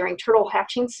color during turtle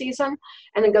hatching season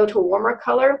and then go to a warmer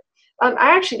color. I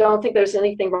actually don't think there's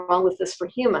anything wrong with this for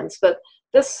humans, but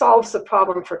this solves the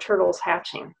problem for turtles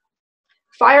hatching.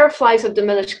 Fireflies have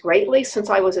diminished greatly since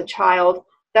I was a child.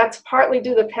 That's partly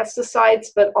due to pesticides,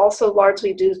 but also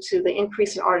largely due to the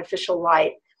increase in artificial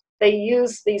light. They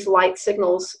use these light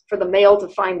signals for the male to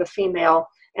find the female,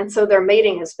 and so their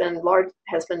mating has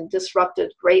been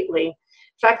disrupted greatly. In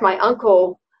fact, my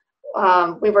uncle,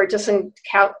 we were just in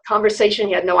conversation,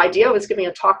 he had no idea I was giving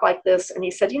a talk like this, and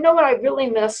he said, you know what, I really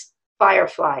miss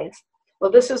fireflies. Well,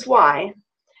 this is why.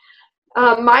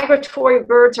 Migratory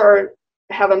birds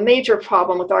have a major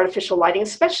problem with artificial lighting,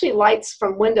 especially lights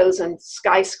from windows and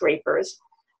skyscrapers.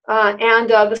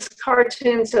 This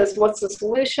cartoon says, what's the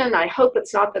solution? I hope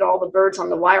it's not that all the birds on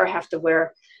the wire have to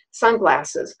wear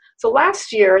sunglasses. So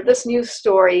last year, this news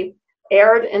story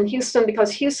aired in Houston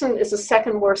because Houston is the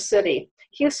second worst city.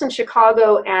 Houston,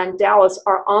 Chicago, and Dallas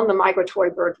are on the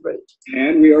migratory bird route.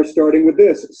 And we are starting with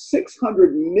this.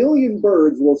 600 million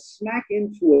birds will smack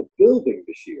into a building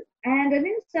this year. And a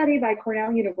new study by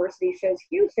Cornell University shows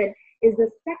Houston is the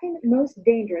second most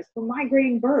dangerous for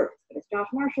migrating birds. But as Josh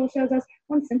Marshall shows us,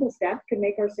 one simple step could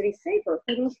make our city safer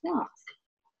for those flocks.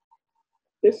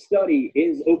 This study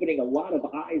is opening a lot of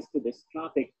eyes to this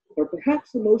topic, but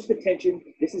perhaps the most attention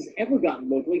this has ever gotten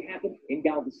locally happened in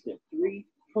Galveston.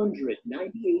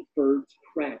 398 birds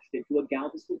crashed into a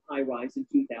Galveston high-rise in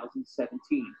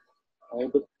 2017. All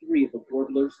but 3 of the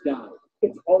warblers died.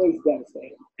 It's always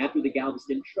devastating. After the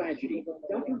Galveston tragedy,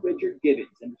 Dr. Richard Gibbons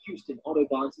and the Houston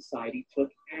Astronomical Society took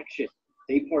action.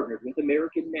 They partnered with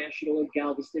American National in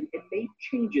Galveston and made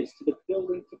changes to the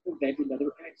building to prevent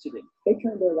another accident. They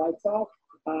turned their lights off,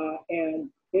 and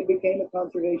it became a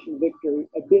conservation victory,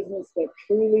 a business that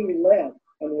truly led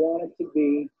and wanted to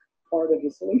be part of the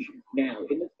solution. Now,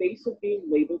 in the face of being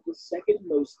labeled the second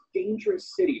most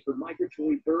dangerous city for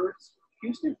migratory birds,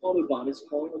 Houston Audubon is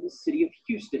calling on the city of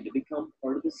Houston to become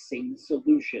part of the same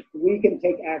solution. We can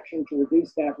take action to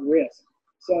reduce that risk.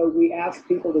 So we ask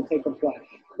people to take a pledge.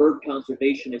 Bird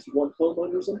conservationists want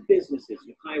homeowners and businesses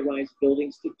with high-rise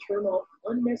buildings to turn off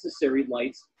unnecessary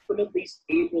lights from at least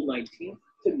April 19th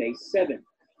to May 7th.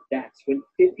 That's when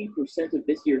 50% of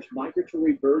this year's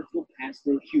migratory birds will pass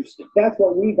through Houston. That's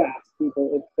what we've asked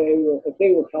people, if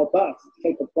they will help us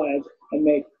take a pledge and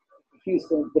make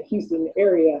the Houston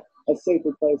area a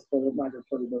safer place for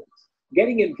migratory birds.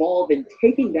 Getting involved in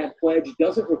taking that pledge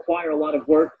doesn't require a lot of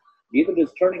work, neither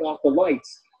does turning off the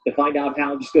lights. To find out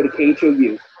how, just go to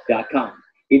khou.com.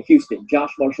 In Houston,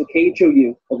 Josh Marshall,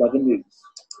 KHOU 11 News.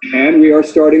 And we are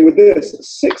starting with this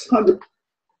 600.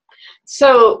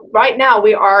 So right now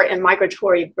we are in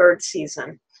migratory bird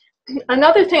season.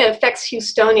 Another thing that affects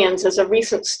Houstonians is a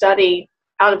recent study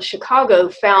out of Chicago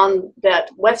found that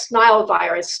West Nile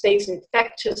virus stays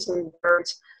infectious in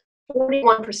birds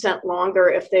 41% longer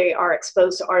if they are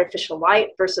exposed to artificial light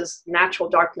versus natural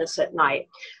darkness at night.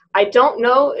 I don't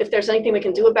know if there's anything we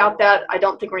can do about that. I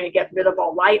don't think we're going to get rid of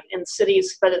all light in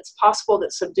cities, but it's possible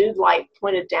that subdued light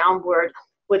pointed downward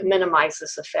would minimize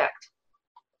this effect.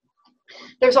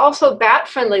 There's also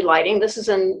bat-friendly lighting. This is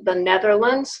in the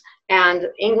Netherlands, and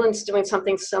England's doing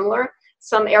something similar.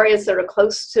 Some areas that are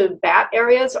close to bat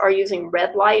areas are using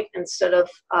red light instead of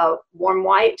warm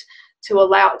white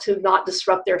to not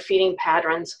disrupt their feeding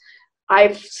patterns.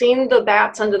 I've seen the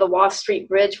bats under the Wall Street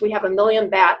Bridge. We have 1 million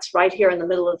bats right here in the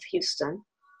middle of Houston.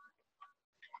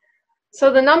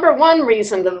 So the number one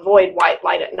reason to avoid white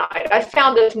light at night, I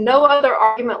found if no other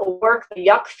argument will work, the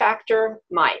yuck factor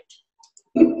might.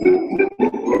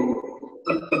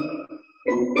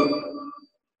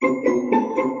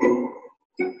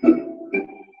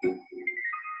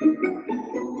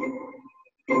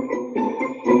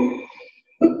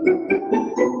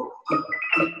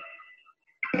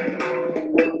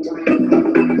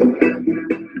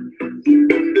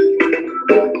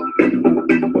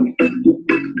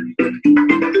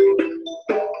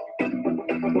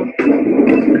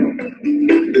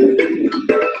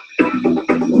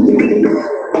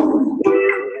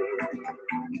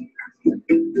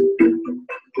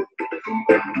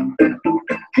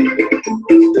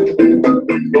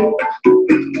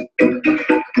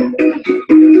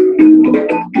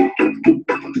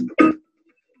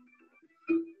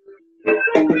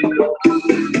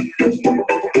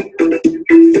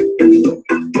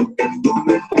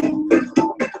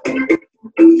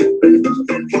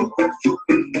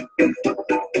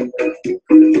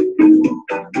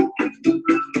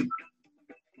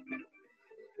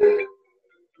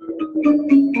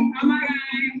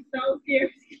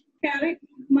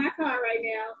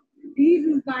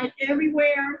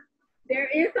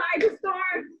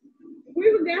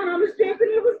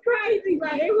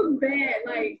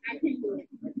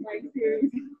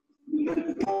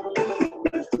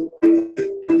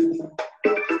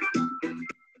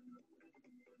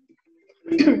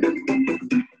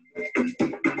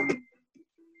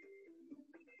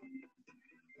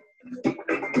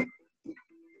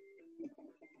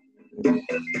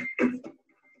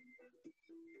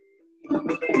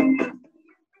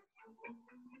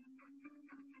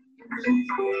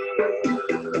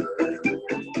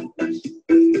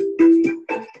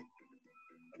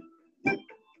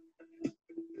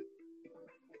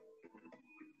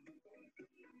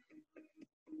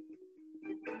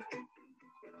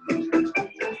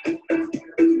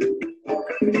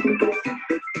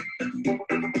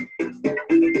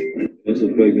 That's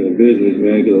affecting the business,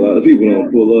 man, because a lot of people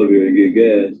don't pull up here and get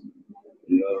gas,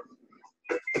 you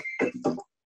know.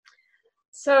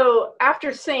 So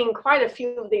after seeing quite a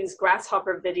few of these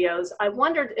grasshopper videos, I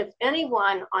wondered if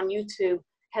anyone on YouTube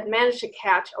had managed to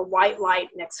catch a white light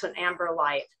next to an amber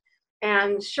light.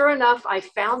 And sure enough, I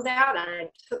found that, and I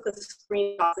took a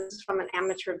screenshot. This is from an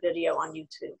amateur video on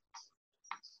YouTube.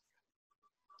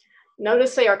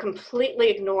 Notice they are completely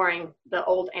ignoring the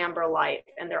old amber light,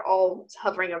 and they're all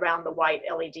hovering around the white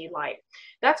LED light.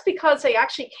 That's because they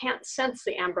actually can't sense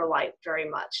the amber light very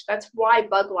much. That's why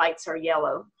bug lights are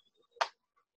yellow.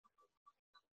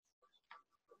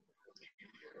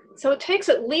 So it takes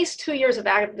at least 2 years of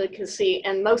advocacy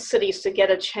in most cities to get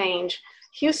a change.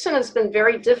 Houston has been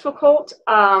very difficult,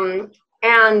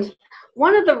 and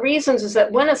one of the reasons is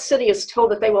that when a city is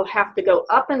told that they will have to go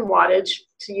up in wattage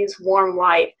to use warm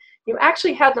white, you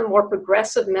actually have the more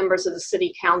progressive members of the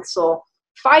city council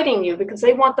fighting you because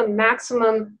they want the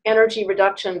maximum energy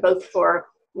reduction both for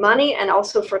money and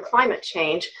also for climate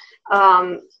change.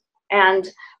 And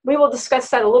we will discuss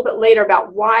that a little bit later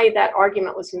about why that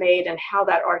argument was made and how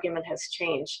that argument has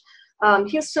changed.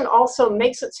 Houston also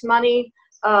makes its money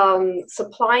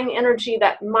supplying energy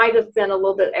that might have been a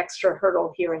little bit extra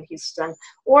hurdle here in Houston,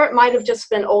 or it might have just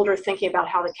been older thinking about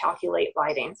how to calculate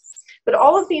lighting. But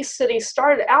all of these cities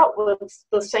started out with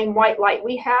the same white light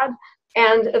we had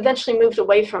and eventually moved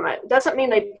away from it. It doesn't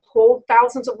mean they pulled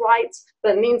thousands of lights,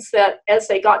 but it means that as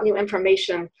they got new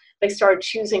information, they started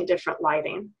choosing different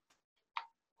lighting.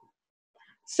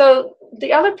 So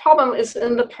the other problem is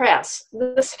in the press.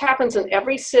 This happens in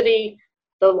every city.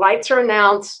 The lights are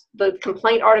announced, the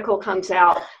complaint article comes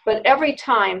out, but every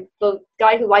time the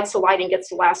guy who likes the lighting gets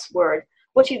the last word.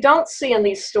 What you don't see in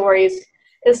these stories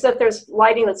is that there's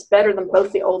lighting that's better than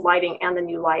both the old lighting and the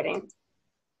new lighting.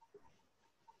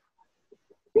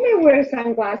 You may wear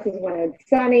sunglasses when it's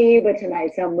sunny, but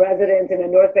tonight some residents in a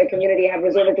North Bay community have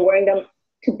resorted to wearing them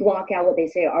to block out what they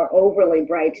say are overly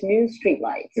bright new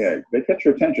streetlights. Yeah, they catch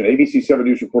your attention. ABC 7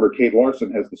 News reporter Kate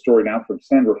Larson has the story now from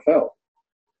San Rafael.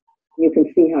 You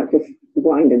can see how it just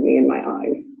blinded me in my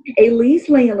eyes. Elise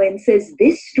Leyland says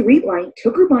this streetlight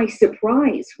took her by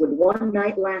surprise when one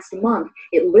night last month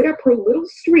it lit up her little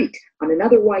street on an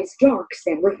otherwise dark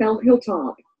San Rafael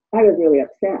hilltop. I was really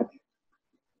upset.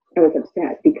 I was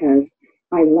upset because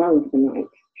I love the night.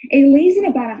 Elise and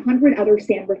about 100 other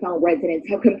San Rafael residents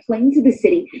have complained to the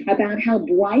city about how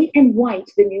bright and white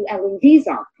the new LEDs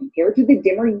are compared to the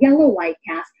dimmer yellow light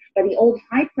cast by the old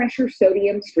high-pressure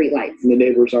sodium streetlights. The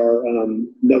neighbors are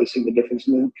noticing the difference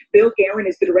in that. Bill Guerin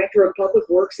is the director of public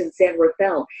works in San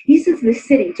Rafael. He says the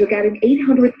city took out an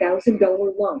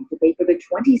 $800,000 loan to pay for the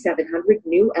 2,700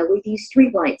 new LED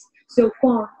streetlights. So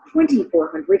far,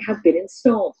 2,400 have been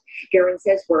installed. Guerin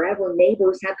says wherever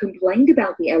neighbors have complained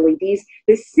about the LEDs,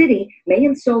 the city may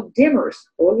install dimmers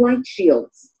or light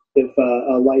shields. If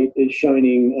a light is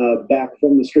shining back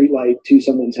from the streetlight to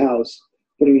someone's house,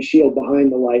 putting a shield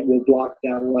behind the light will block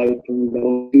that light from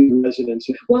going to the residents.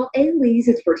 While Elise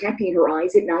is protecting her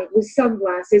eyes at night with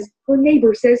sunglasses, her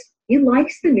neighbor says he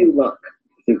likes the new look.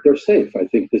 I think they're safe. I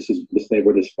think this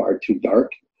neighborhood is far too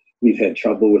dark. We've had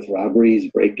trouble with robberies,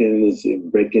 break-ins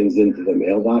into the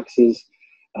mailboxes.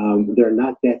 They're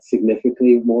not that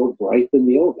significantly more bright than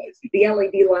the old lights. The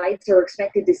LED lights are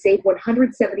expected to save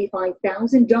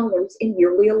 $175,000 in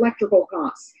yearly electrical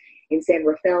costs. In San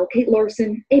Rafael, Kate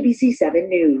Larson, ABC 7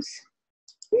 News.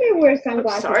 You may wear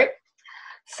sunglasses. Sorry.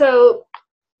 So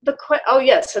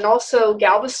yes, and also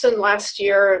Galveston last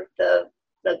year, the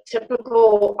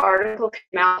typical article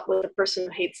came out with a person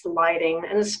who hates the lighting,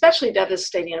 and especially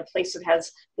devastating in a place that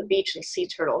has the beach and sea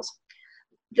turtles.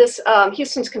 This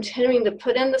Houston's continuing to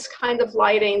put in this kind of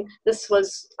lighting. This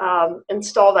was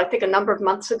installed, I think, a number of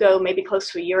months ago, maybe close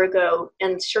to a year ago,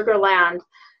 in Sugar Land.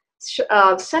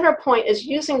 Centerpoint is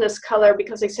using this color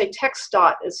because they say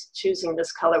TxDOT is choosing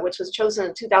this color, which was chosen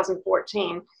in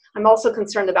 2014. I'm also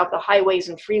concerned about the highways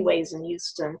and freeways in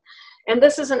Houston. And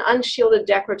this is an unshielded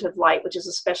decorative light, which is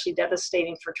especially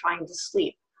devastating for trying to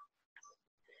sleep.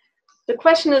 The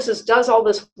question is does all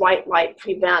this white light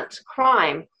prevent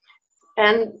crime?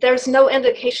 And there's no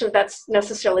indication that that's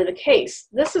necessarily the case.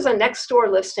 This is a next door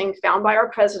listing found by our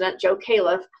president, Joe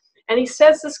Califf, and he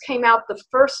says this came out the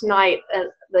first night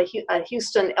the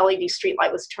Houston LED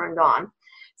streetlight was turned on. It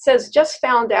says, just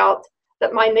found out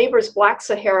that my neighbor's black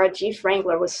Sahara Jeep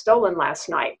Wrangler was stolen last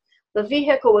night. The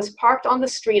vehicle was parked on the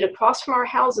street across from our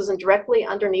houses and directly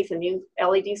underneath a new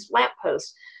LED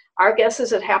lamppost. Our guess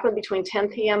is it happened between 10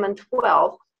 p.m. and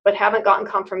 12, but haven't gotten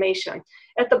confirmation.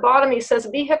 At the bottom, he says,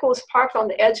 the vehicle was parked on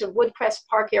the edge of Woodcrest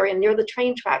Park area near the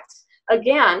train tracks,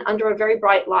 again, under a very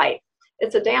bright light.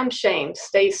 It's a damn shame.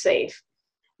 Stay safe.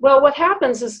 Well, what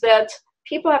happens is that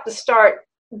people have to start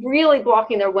really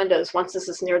blocking their windows once this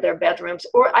is near their bedrooms.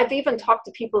 Or I've even talked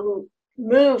to people who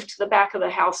moved to the back of the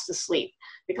house to sleep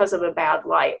because of a bad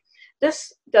light.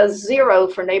 This does zero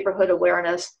for neighborhood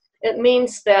awareness. It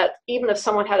means that even if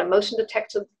someone had a motion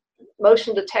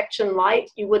detection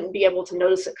light, you wouldn't be able to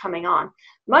notice it coming on.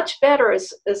 Much better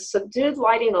is subdued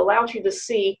lighting allows you to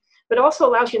see, but also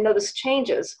allows you to notice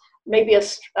changes. Maybe a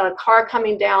car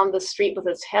coming down the street with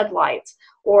its headlights,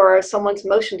 or someone's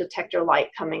motion detector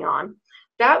light coming on.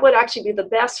 That would actually be the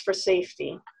best for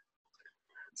safety.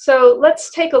 So let's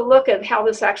take a look at how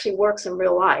this actually works in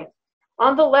real life.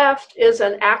 On the left is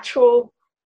an actual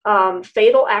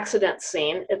fatal accident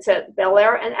scene. It's at Bel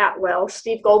Air and Atwell.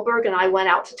 Steve Goldberg and I went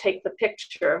out to take the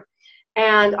picture.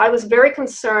 And I was very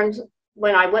concerned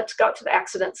when I got to the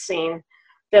accident scene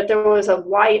that there was a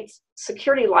white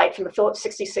security light from the Phillips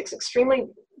 66, extremely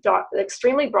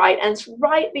bright, and it's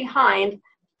right behind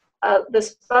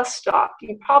this bus stop.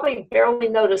 You probably barely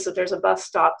notice that there's a bus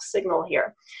stop signal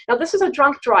here. Now, this is a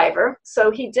drunk driver, so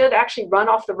he did actually run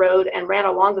off the road and ran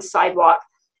along the sidewalk,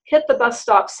 hit the bus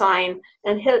stop sign,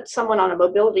 and hit someone on a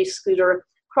mobility scooter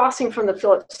crossing from the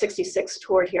Phillips 66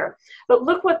 toward here. But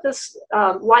look what this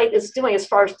light is doing as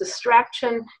far as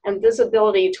distraction and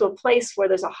visibility to a place where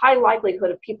there's a high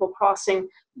likelihood of people crossing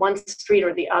one street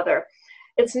or the other.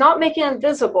 It's not making them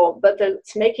visible, but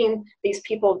it's making these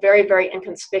people very, very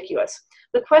inconspicuous.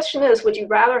 The question is, would you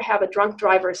rather have a drunk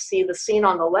driver see the scene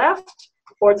on the left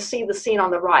or see the scene on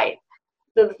the right?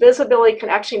 The visibility can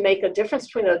actually make a difference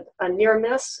between a near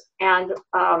miss and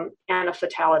a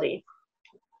fatality.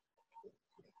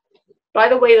 By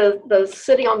the way, the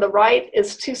city on the right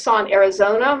is Tucson,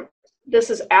 Arizona. This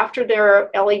is after their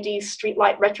LED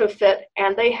streetlight retrofit,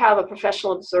 and they have a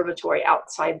professional observatory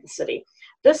outside the city.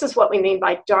 This is what we mean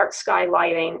by dark sky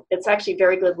lighting. It's actually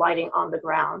very good lighting on the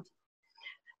ground.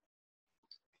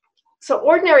 So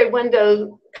ordinary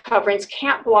window coverings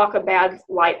can't block a bad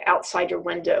light outside your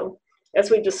window. As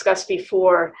we've discussed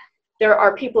before, there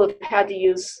are people who've had to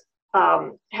use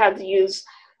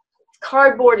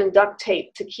cardboard and duct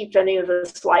tape to keep any of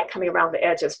this light coming around the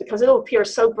edges, because it'll appear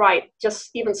so bright, just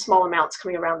even small amounts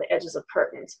coming around the edges of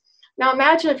curtains. Now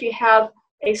imagine if you have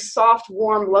a soft,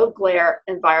 warm, low glare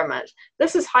environment.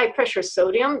 This is high pressure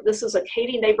sodium. This is a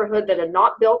Katy neighborhood that had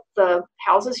not built the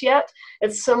houses yet.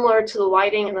 It's similar to the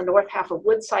lighting in the north half of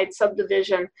Woodside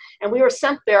subdivision. And we were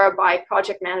sent there by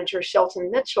project manager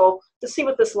Shelton Mitchell to see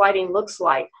what this lighting looks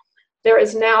like. There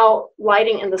is now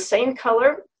lighting in the same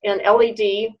color in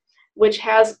LED, which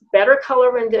has better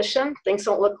color rendition. Things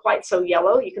don't look quite so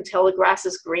yellow. You can tell the grass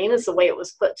is green is the way it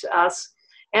was put to us,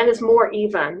 and is more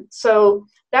even. So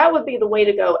that would be the way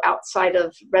to go outside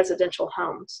of residential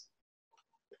homes.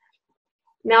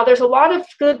 Now there's a lot of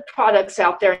good products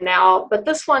out there now, but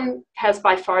this one has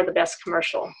by far the best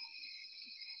commercial.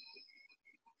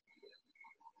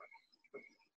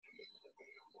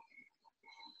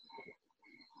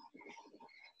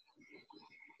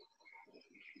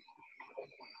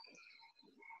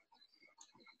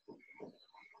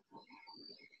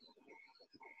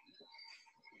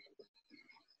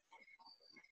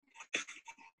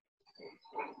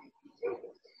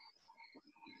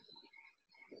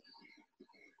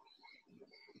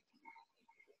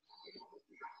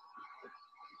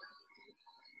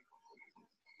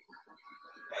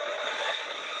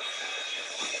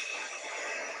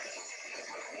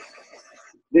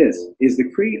 This is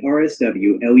the Cree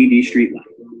RSW LED streetlight.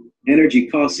 Energy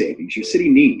cost savings your city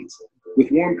needs, with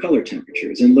warm color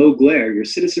temperatures and low glare your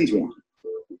citizens want.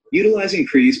 Utilizing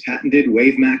Cree's patented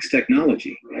WaveMax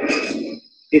technology,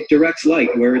 it directs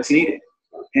light where it's needed,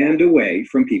 and away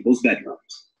from people's bedrooms.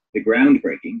 The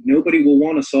groundbreaking, nobody will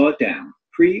want to saw it down,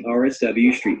 Cree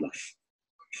RSW streetlight.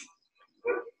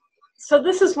 So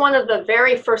this is one of the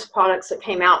very first products that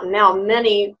came out, and now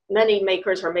many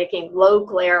makers are making low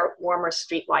glare, warmer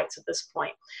streetlights at this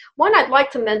point. One I'd like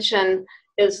to mention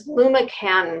is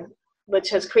LumaCan, which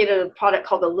has created a product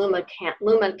called the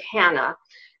LumaCana.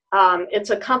 It's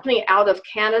a company out of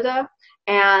Canada,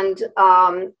 and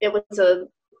it was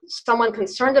someone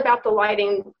concerned about the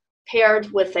lighting paired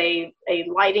with a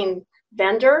lighting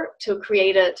vendor to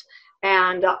create it,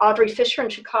 and Audrey Fisher in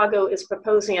Chicago is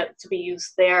proposing it to be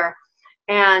used there.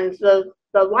 And the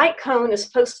light cone is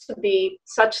supposed to be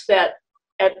such that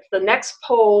at the next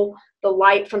pole, the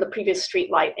light from the previous street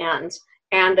light ends.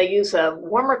 And they use a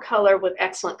warmer color with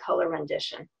excellent color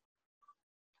rendition.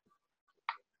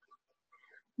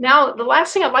 Now, the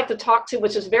last thing I'd like to talk to,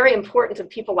 which is very important to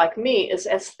people like me, is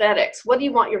aesthetics. What do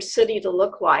you want your city to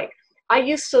look like? I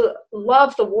used to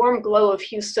love the warm glow of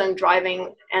Houston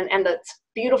driving and the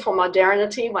beautiful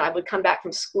modernity when I would come back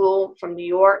from school from New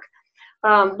York.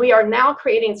 We are now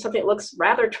creating something that looks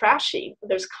rather trashy.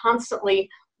 There's constantly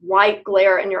white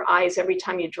glare in your eyes every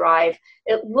time you drive.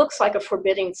 It looks like a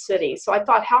forbidding city. So I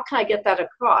thought, how can I get that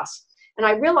across? And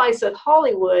I realized that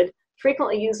Hollywood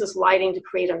frequently uses lighting to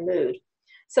create a mood.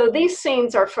 So these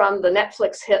scenes are from the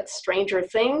Netflix hit Stranger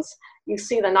Things. You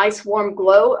see the nice warm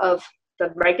glow of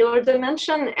the regular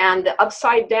dimension, and the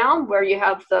upside down, where you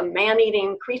have the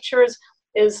man-eating creatures,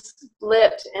 is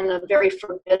lit in a very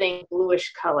forbidding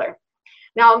bluish color.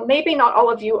 Now, maybe not all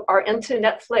of you are into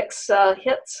Netflix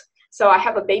hits, so I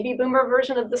have a baby boomer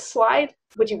version of this slide.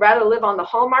 Would you rather live on the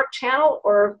Hallmark Channel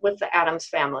or with the Addams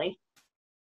Family?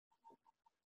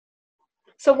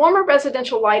 So warmer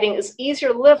residential lighting is easier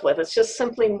to live with. It's just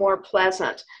simply more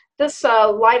pleasant. This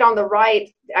light on the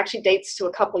right actually dates to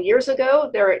a couple years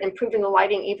ago. They're improving the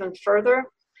lighting even further.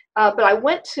 But I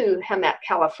went to Hemet,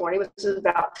 California, which is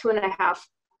about 2.5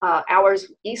 hours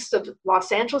east of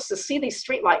Los Angeles, to see these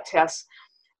streetlight tests.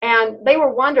 And they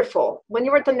were wonderful. When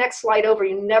you were at the next light over,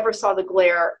 you never saw the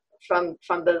glare from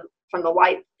the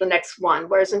light, the next one.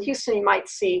 Whereas in Houston, you might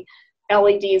see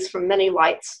LEDs from many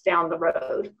lights down the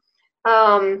road.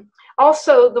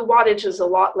 Also, the wattage is a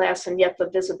lot less, and yet the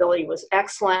visibility was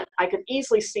excellent. I could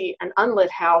easily see an unlit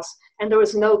house, and there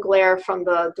was no glare from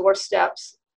the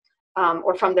doorsteps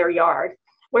or from their yard.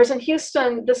 Whereas in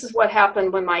Houston, this is what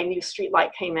happened when my new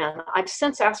streetlight came in. I've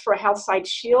since asked for a house side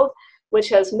shield, which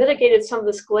has mitigated some of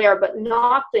this glare, but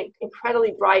not the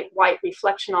incredibly bright white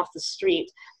reflection off the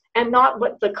street, and not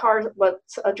what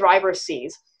a driver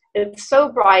sees. It's so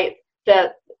bright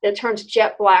that it turns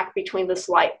jet black between this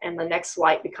light and the next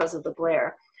light because of the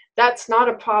glare. That's not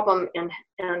a problem in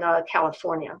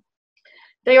California.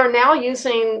 They are now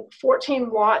using 14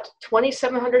 watt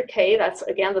 2700K, that's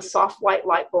again the soft white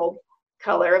light bulb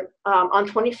color on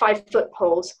 25-foot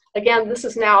poles. Again, this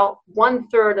is now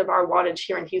 1/3 of our wattage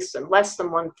here in Houston, less than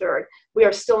 1/3. We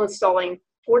are still installing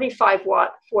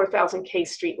 45-watt, 4,000K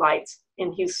streetlights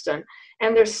in Houston,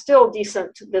 and there's still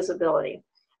decent visibility.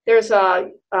 There's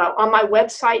on my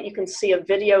website, you can see a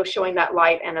video showing that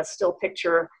light and a still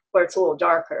picture where it's a little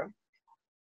darker.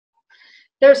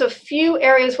 There's a few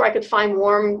areas where I could find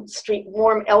warm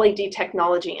LED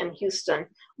technology in Houston.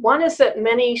 One is that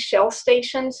many Shell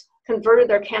stations converted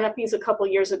their canopies a couple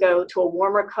years ago to a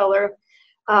warmer color.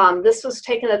 This was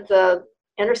taken at the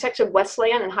intersection of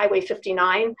Wesleyan and Highway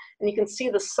 59, and you can see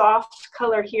the soft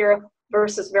color here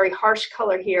versus very harsh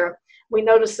color here. We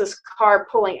noticed this car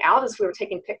pulling out as we were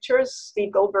taking pictures.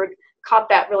 Steve Goldberg caught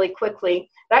that really quickly.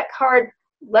 That car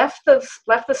left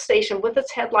the station with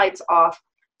its headlights off,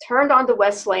 turned onto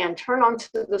Wesleyan, turned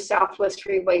onto the Southwest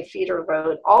Freeway feeder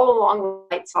road, all along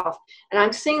with lights off. And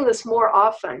I'm seeing this more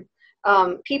often.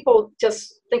 People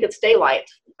just think it's daylight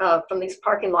from these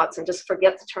parking lots and just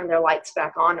forget to turn their lights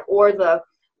back on, or the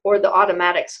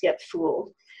automatics get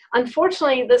fooled.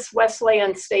 Unfortunately, this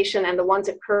Wesleyan station and the ones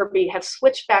at Kirby have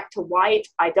switched back to white.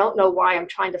 I don't know why. I'm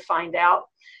trying to find out.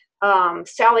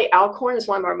 Sally Alcorn is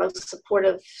one of our most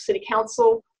supportive city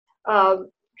council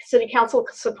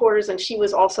supporters, and she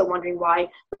was also wondering why.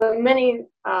 But many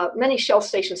Shell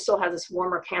stations still have this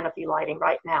warmer canopy lighting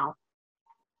right now.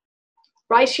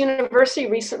 Rice University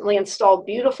recently installed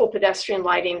beautiful pedestrian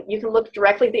lighting. You can look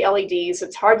directly at the LEDs.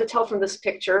 It's hard to tell from this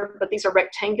picture, but these are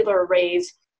rectangular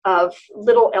arrays of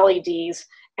little LEDs.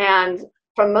 And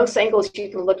from most angles, you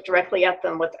can look directly at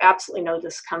them with absolutely no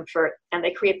discomfort. And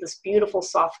they create this beautiful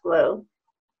soft glow.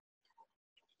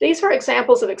 These are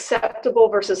examples of acceptable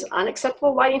versus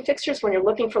unacceptable lighting fixtures when you're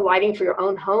looking for lighting for your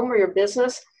own home or your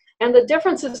business. And the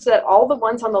difference is that all the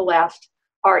ones on the left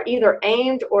are either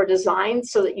aimed or designed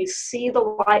so that you see the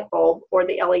light bulb or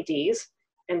the LEDs,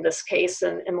 in this case,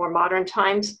 in more modern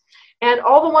times. And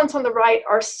all the ones on the right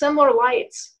are similar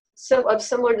lights of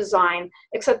similar design,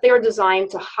 except they are designed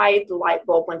to hide the light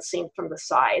bulb when seen from the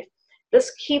side.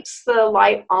 This keeps the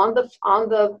light on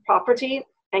the property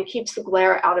and keeps the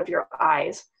glare out of your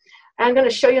eyes. And I'm going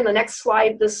to show you in the next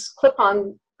slide this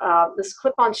clip-on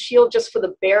shield just for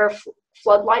the bare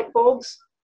floodlight bulbs.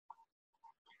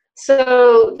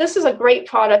 So this is a great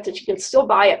product that you can still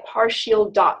buy at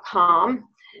parshield.com,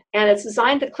 and it's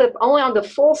designed to clip only onto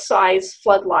full-size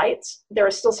floodlights. There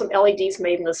are still some LEDs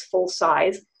made in this full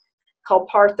size called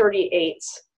PAR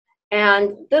 38s.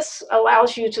 And this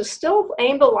allows you to still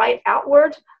aim the light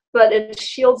outward, but it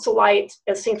shields the light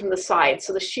as seen from the side.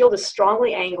 So the shield is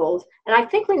strongly angled. And I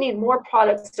think we need more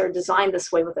products that are designed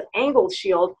this way with an angled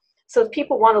shield. So if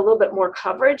people want a little bit more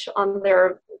coverage on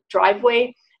their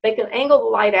driveway, they can angle the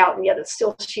light out and yet it's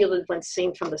still shielded when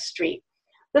seen from the street.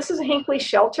 This is a Hinckley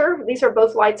shelter. These are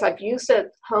both lights I've used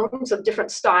at homes of different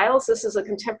styles. This is a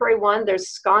contemporary one. There's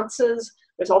sconces.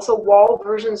 There's also wall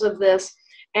versions of this.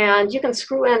 And you can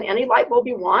screw in any light bulb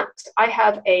you want. I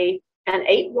have an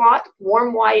 8-watt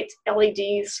warm white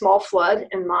LED small flood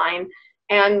in mine.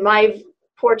 And my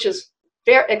porch is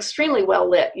extremely well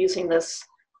lit using this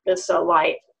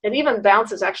light. It even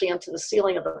bounces actually into the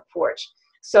ceiling of the porch.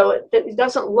 So it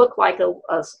doesn't look like a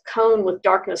cone with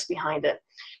darkness behind it.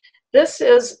 This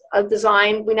is a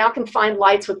design. We now can find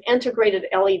lights with integrated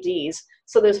LEDs.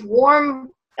 So there's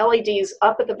warm LEDs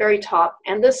up at the very top,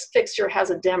 and this fixture has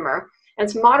a dimmer, and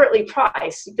it's moderately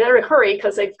priced. You better hurry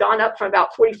because they've gone up from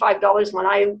about $45 when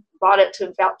I bought it to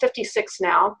about $56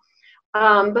 now.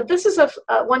 But this is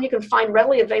one you can find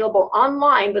readily available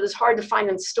online, but it's hard to find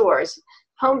in stores.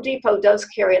 Home Depot does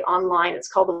carry it online. It's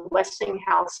called the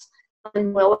Westinghouse.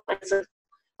 It's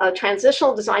a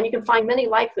transitional design. You can find many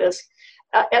like this.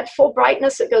 At full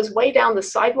brightness, it goes way down the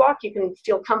sidewalk. You can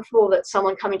feel comfortable that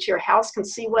someone coming to your house can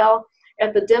see well.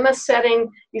 At the dimmest setting,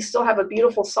 you still have a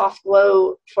beautiful soft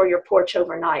glow for your porch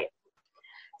overnight.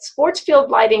 Sports field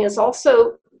lighting is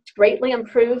also greatly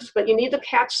improved, but you need to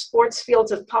catch sports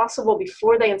fields if possible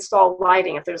before they install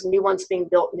lighting if there's new ones being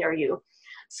built near you.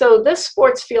 So this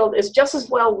sports field is just as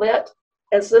well lit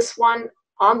as this one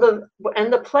in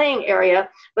the playing area,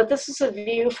 but this is a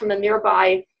view from the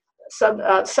nearby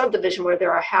subdivision where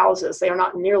there are houses. They are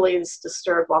not nearly as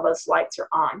disturbed while those lights are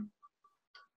on.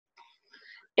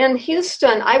 In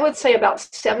Houston, I would say about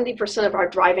 70% of our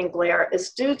driving glare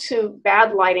is due to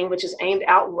bad lighting, which is aimed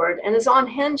outward and is on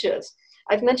hinges.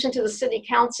 I've mentioned to the city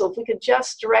council, if we could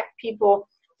just direct people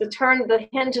to turn the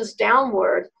hinges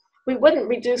downward, we wouldn't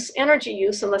reduce energy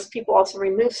use unless people also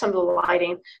remove some of the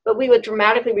lighting, but we would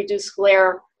dramatically reduce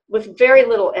glare with very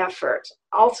little effort.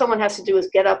 All someone has to do is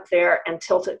get up there and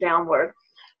tilt it downward.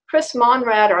 Chris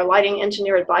Monrad, our lighting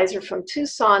engineer advisor from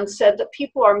Tucson, said that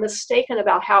people are mistaken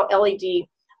about how LED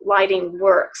lighting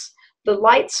works. The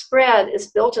light spread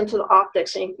is built into the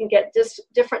optics, and you can get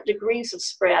different degrees of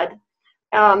spread.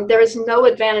 There is no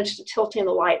advantage to tilting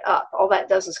the light up. All that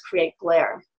does is create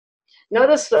glare.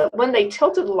 Notice that when they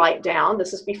tilted the light down,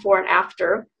 this is before and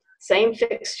after, same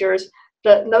fixtures,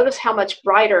 notice how much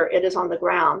brighter it is on the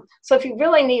ground. So if you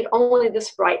really need only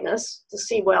this brightness to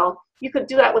see well, you could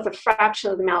do that with a fraction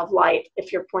of the amount of light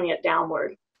if you're pointing it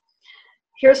downward.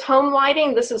 Here's home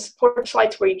lighting. This is porch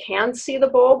lights where you can see the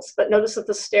bulbs, but notice that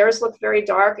the stairs look very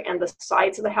dark and the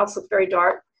sides of the house look very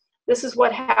dark. This is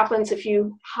what happens if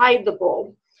you hide the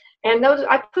bulb. And notice,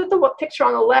 I put the picture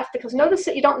on the left because notice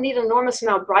that you don't need an enormous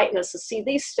amount of brightness to see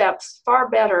these steps far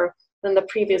better than the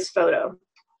previous photo.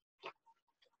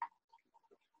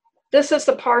 This is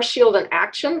the PAR shield in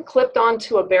action, clipped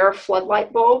onto a bare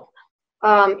floodlight bulb.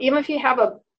 Even if you have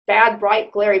a bad,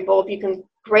 bright, glary bulb, you can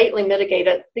greatly mitigate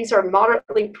it. These are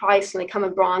moderately priced and they come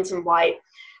in bronze and white.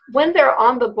 When they're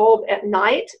on the bulb at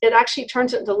night, it actually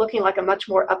turns it into looking like a much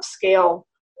more upscale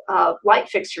light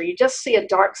fixture. You just see a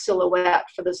dark silhouette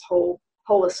for this whole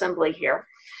assembly here.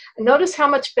 And notice how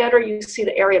much better you see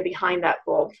the area behind that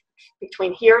bulb.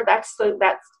 Between here, that's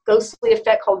that ghostly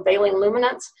effect called veiling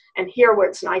luminance, and here where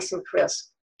it's nice and crisp.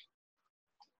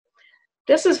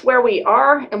 This is where we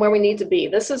are and where we need to be.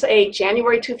 This is a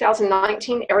January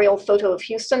 2019 aerial photo of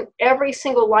Houston. Every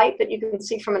single light that you can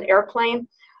see from an airplane,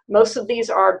 most of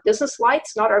these are business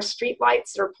lights, not our street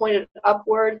lights that are pointed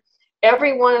upward.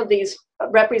 Every one of these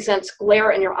represents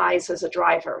glare in your eyes as a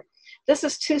driver. This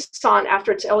is Tucson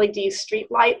after its LED street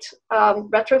light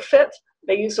retrofit.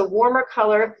 They use a warmer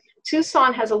color.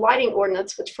 Tucson has a lighting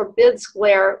ordinance which forbids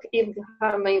glare even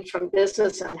coming from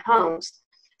business and homes.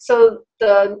 So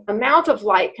the amount of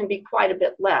light can be quite a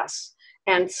bit less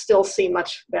and still see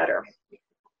much better.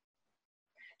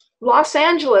 Los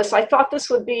Angeles, I thought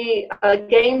this would be a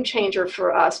game changer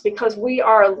for us because we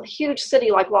are a huge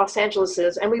city like Los Angeles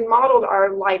is, and we modeled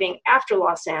our lighting after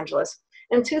Los Angeles.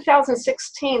 In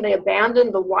 2016, they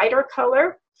abandoned the whiter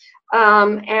color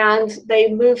and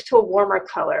they moved to a warmer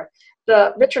color.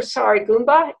 The Richard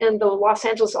Sarigumba in the Los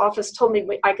Angeles office told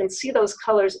me I can see those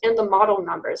colors in the model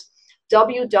numbers.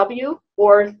 WW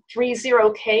or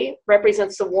 30K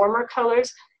represents the warmer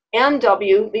colors.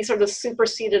 NW, these are the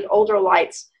superseded older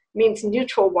lights, means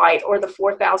neutral white or the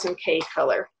 4000K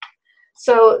color.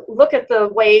 So look at the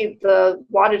way the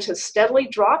wattage has steadily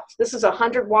dropped. This is a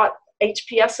 100-watt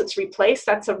HPS that's replaced.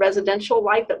 That's a residential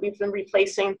light that we've been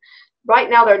replacing. Right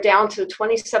now they're down to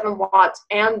 27 watts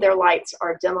and their lights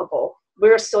are dimmable.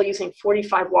 We're still using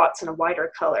 45 watts in a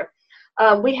whiter color.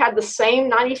 We had the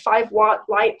same 95-watt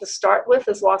light to start with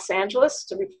as Los Angeles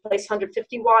to replace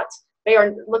 150 watts. They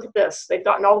are, look at this, they've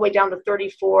gotten all the way down to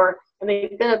 34, and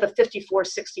they've been at the 54,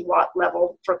 60-watt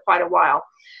level for quite a while.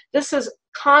 This is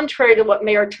contrary to what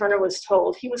Mayor Turner was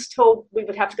told. He was told we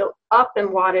would have to go up in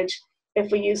wattage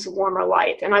if we use a warmer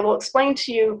light. And I will explain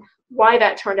to you why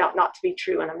that turned out not to be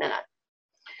true in a minute.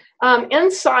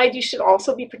 Inside, you should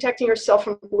also be protecting yourself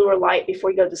from bluer light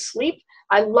before you go to sleep.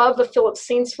 I love the Philips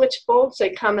scene switch bulbs. They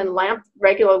come in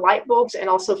regular light bulbs and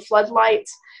also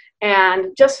floodlights.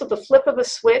 And just with the flip of a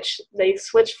switch, they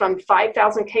switch from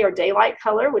 5000K or daylight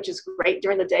color, which is great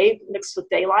during the day mixed with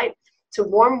daylight, to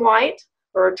warm white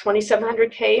or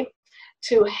 2700K,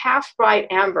 to half bright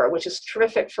amber, which is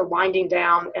terrific for winding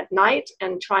down at night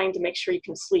and trying to make sure you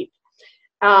can sleep.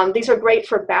 These are great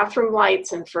for bathroom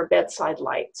lights and for bedside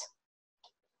lights.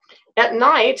 At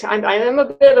night, I am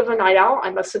a bit of a night owl, I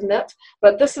must admit,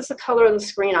 but this is the color of the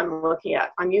screen I'm looking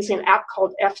at. I'm using an app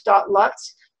called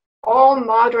f.lux. All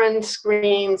modern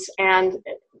screens and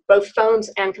both phones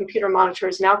and computer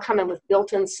monitors now come in with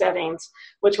built-in settings,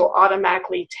 which will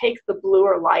automatically take the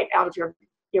bluer light out of your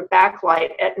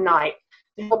backlight at night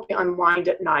to help you unwind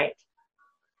at night.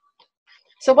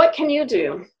 So what can you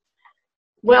do?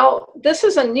 Well, this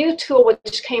is a new tool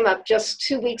which came up just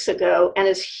 2 weeks ago and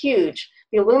is huge.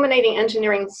 The Illuminating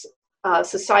Engineering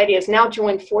Society has now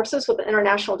joined forces with the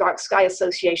International Dark Sky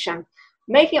Association,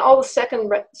 making all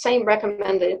the same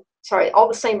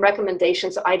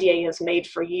recommendations the IDA has made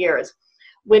for years,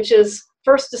 which is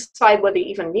first decide whether you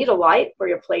even need a light where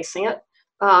you're placing it.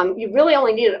 You really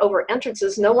only need it over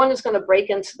entrances. No one is going to break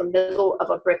into the middle of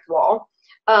a brick wall.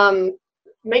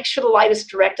 Make sure the light is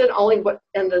directed only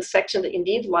in the section that you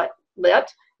need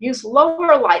lit. Use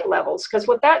lower light levels, because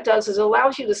what that does is it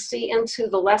allows you to see into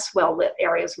the less well-lit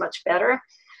areas much better.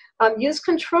 Use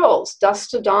controls, dusk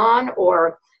to dawn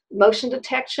or motion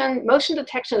detection. Motion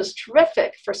detection is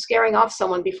terrific for scaring off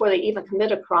someone before they even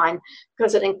commit a crime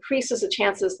because it increases the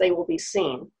chances they will be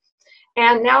seen.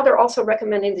 And now they're also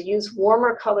recommending to use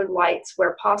warmer colored lights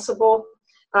where possible.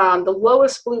 The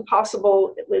lowest blue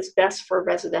possible is best for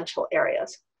residential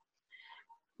areas.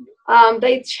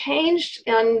 They changed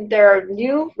in their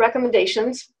new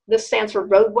recommendations. This stands for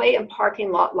roadway and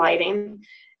parking lot lighting.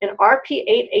 In RP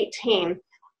 818,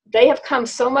 they have come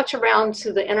so much around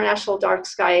to the International Dark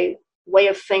Sky way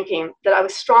of thinking that I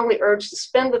was strongly urged to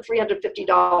spend the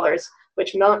 $350,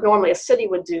 which normally a city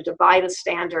would do, to buy the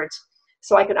standards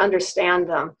so I could understand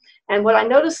them. And what I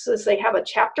noticed is they have a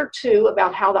chapter 2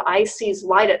 about how the eye sees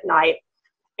light at night.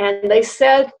 And they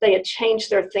said they had changed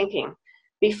their thinking.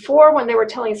 Before, when they were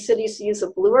telling cities to use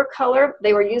a bluer color,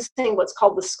 they were using what's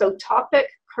called the scotopic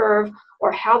curve,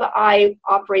 or how the eye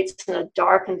operates in a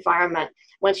dark environment,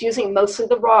 when it's using mostly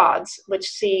the rods, which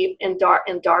see in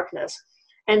darkness,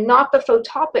 and not the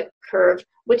photopic curve,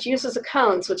 which uses the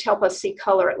cones, which help us see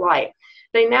color at light.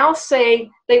 They now say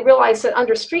they realize that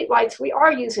under streetlights, we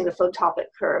are using the photopic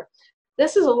curve.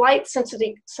 This is a light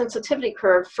sensitivity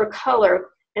curve for color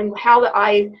and how the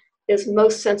eye is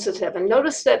most sensitive. And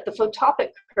notice that the photopic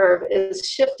curve is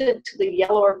shifted to the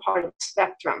yellower part of the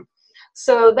spectrum.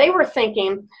 So they were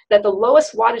thinking that the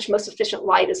lowest wattage, most efficient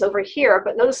light is over here,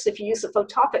 but notice if you use the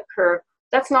photopic curve,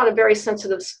 that's not a very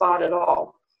sensitive spot at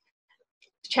all.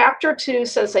 Chapter 2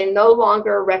 says they no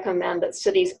longer recommend that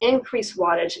cities increase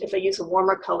wattage if they use a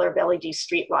warmer color of LED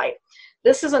street light.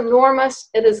 This is enormous.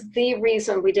 It is the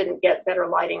reason we didn't get better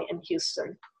lighting in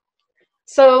Houston.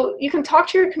 So you can talk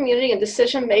to your community and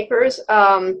decision makers.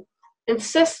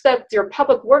 Insist that your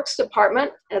public works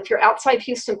department, and if you're outside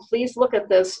Houston, please look at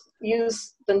this,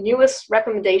 use the newest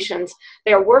recommendations.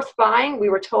 They are worth buying. We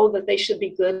were told that they should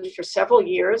be good for several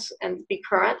years and be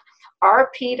current.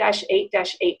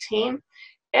 RP-8-18.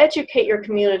 Educate your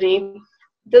community.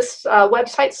 This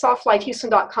website,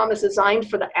 softlighthouston.com, is designed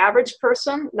for the average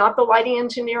person, not the lighting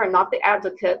engineer and not the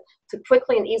advocate, to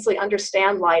quickly and easily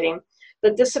understand lighting. The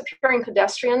disappearing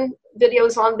pedestrian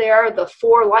videos on there, the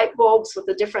 4 light bulbs with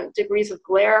the different degrees of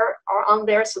glare are on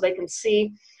there so they can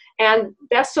see. And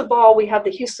best of all, we have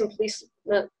the Houston Police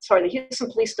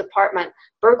Department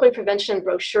Berkeley Prevention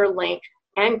brochure link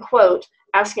and quote,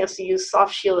 asking us to use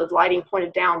soft shielded lighting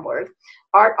pointed downward.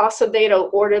 Art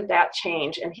Acevedo ordered that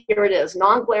change, and here it is.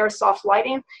 Non-glare soft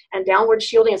lighting and downward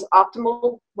shielding is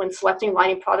optimal when selecting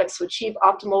lighting products to achieve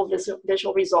optimal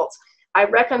visual results. I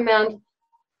recommend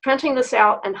printing this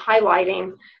out and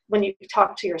highlighting when you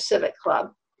talk to your civic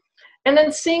club. And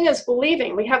then seeing is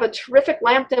believing. We have a terrific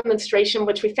lamp demonstration,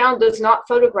 which we found does not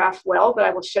photograph well, but I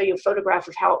will show you a photograph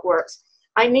of how it works.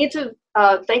 I need to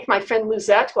thank my friend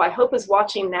Luzette, who I hope is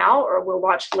watching now or will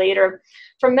watch later,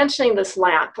 for mentioning this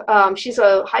lamp. She's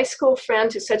a high school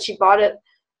friend who said she bought it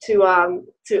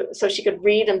so she could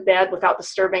read in bed without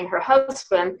disturbing her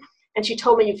husband. And she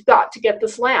told me, you've got to get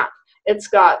this lamp. It's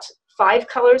got 5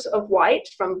 colors of white,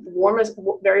 from warmest,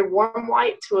 very warm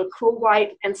white to a cool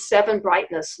white, and 7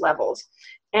 brightness levels.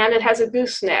 And it has a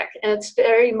gooseneck, and it's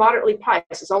very moderately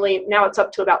priced. Now it's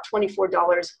up to about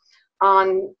 $24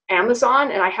 on Amazon,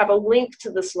 and I have a link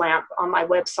to this lamp on my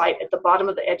website at the bottom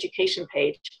of the education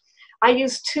page. I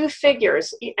use 2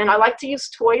 figures, and I like to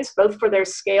use toys both for their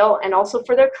scale and also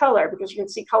for their color, because you can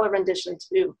see color rendition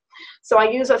too. So I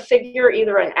use a figure,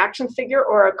 either an action figure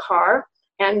or a car.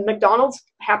 And McDonald's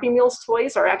Happy Meals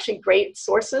toys are actually great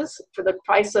sources for the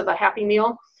price of a Happy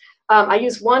Meal. I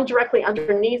use one directly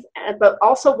underneath, but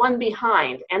also one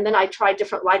behind. And then I try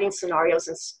different lighting scenarios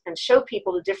and show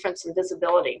people the difference in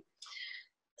visibility.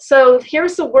 So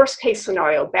here's the worst case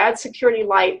scenario: bad security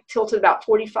light tilted about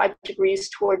 45 degrees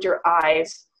toward your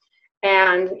eyes.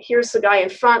 And here's the guy in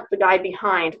front, the guy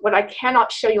behind. What I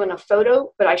cannot show you in a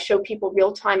photo, but I show people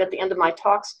real time at the end of my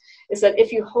talks, is that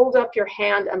if you hold up your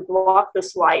hand and block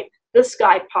this light, this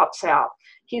guy pops out.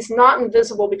 He's not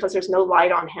invisible because there's no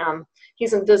light on him.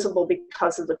 He's invisible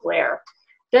because of the glare.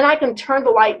 Then I can turn the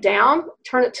light down,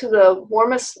 turn it to the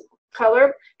warmest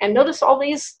color, and notice all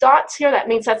these dots here. That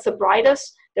means that's the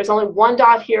brightest. There's only one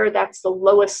dot here, that's the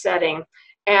lowest setting.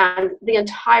 And the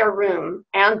entire room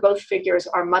and both figures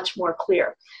are much more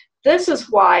clear. This is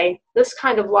why this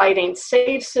kind of lighting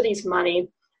saves cities money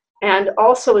and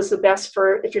also is the best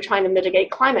for if you're trying to mitigate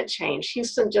climate change.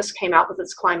 Houston just came out with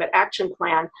its climate action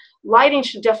plan. Lighting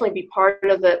should definitely be part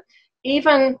of it.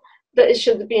 Even that it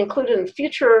should be included in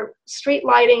future street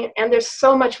lighting, and there's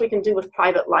so much we can do with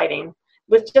private lighting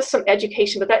with just some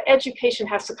education, but that education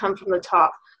has to come from the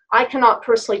top. I cannot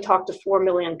personally talk to 4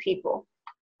 million people.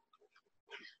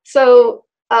 So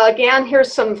again,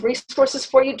 here's some resources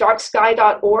for you: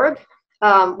 darksky.org,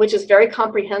 which is very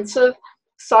comprehensive,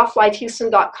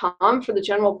 softlighthouston.com for the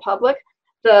general public,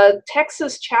 The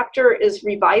Texas chapter is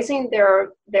revising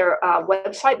their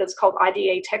website that's called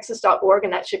idatexas.org,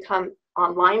 and that should come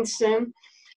online soon.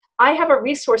 I have a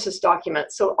resources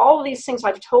document. So all of these things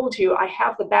I've told you, I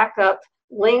have the backup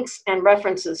links and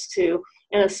references to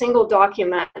in a single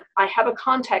document. I have a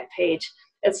contact page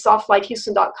at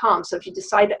softlighthouston.com. So if you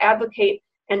decide to advocate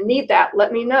and need that,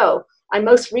 let me know. I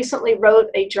most recently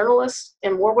wrote a journalist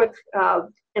in Warwick,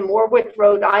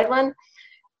 Rhode Island.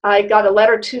 I got a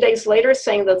letter 2 days later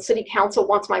saying the city council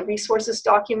wants my resources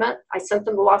document. I sent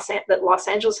them that Los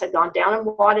Angeles had gone down in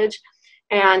wattage.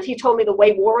 And he told me the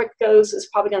way Warwick goes is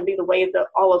probably going to be the way that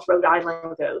all of Rhode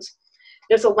Island goes.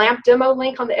 There's a LAMP demo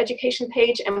link on the education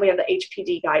page, and we have the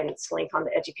HPD guidance link on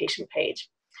the education page.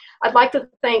 I'd like to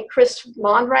thank Chris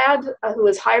Monrad, who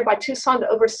was hired by Tucson to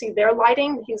oversee their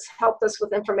lighting. He's helped us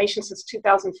with information since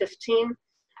 2015.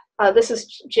 This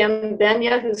is Jim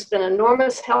Benya, who's been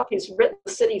enormous help. He's written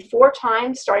the city 4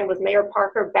 times, starting with Mayor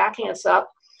Parker, backing us up.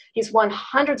 He's won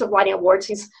hundreds of lighting awards.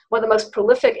 He's one of the most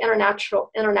prolific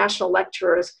international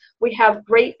lecturers. We have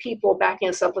great people backing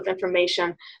us up with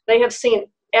information. They have seen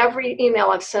every email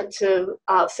I've sent to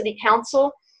city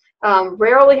council.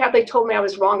 Rarely have they told me I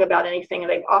was wrong about anything, and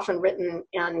they've often written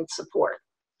in support.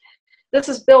 This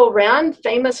is Bill Wren,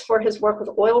 famous for his work with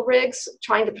oil rigs,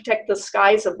 trying to protect the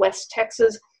skies of West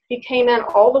Texas. He came in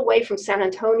all the way from San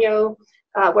Antonio,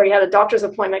 where he had a doctor's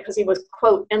appointment because he was,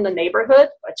 quote, in the neighborhood,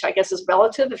 which I guess is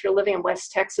relative if you're living in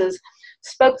West Texas.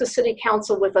 Spoke to city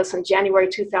council with us in January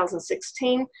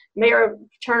 2016. Mayor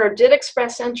Turner did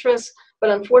express interest, but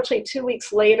unfortunately 2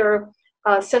 weeks later,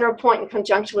 CenterPoint in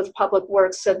conjunction with Public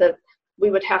Works said that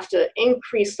we would have to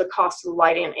increase the cost of the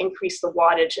lighting and increase the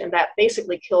wattage, and that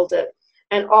basically killed it.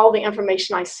 And all the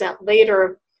information I sent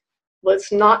later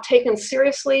was not taken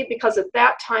seriously because at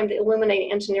that time the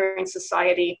Illuminating Engineering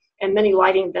Society and many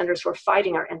lighting vendors were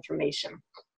fighting our information.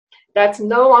 That's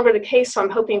no longer the case, so I'm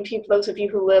hoping those of you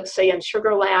who live, say, in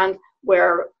Sugar Land,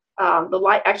 where the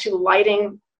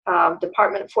lighting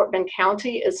department of Fort Bend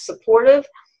County is supportive,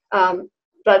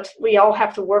 but we all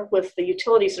have to work with the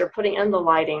utilities that are putting in the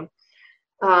lighting.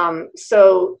 And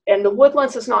the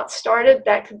Woodlands is not started.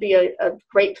 That could be a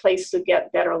great place to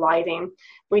get better lighting.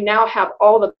 We now have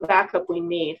all the backup we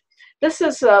need. This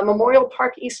is Memorial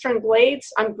Park Eastern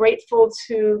Glades. I'm grateful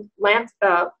to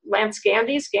Lance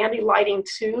Gandy Lighting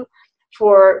 2,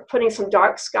 for putting some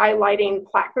dark sky lighting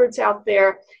placards out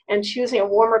there and choosing a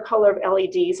warmer color of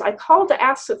LEDs. I called to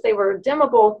ask if they were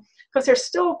dimmable because they're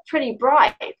still pretty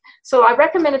bright. So I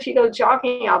recommend if you go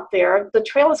jogging out there, the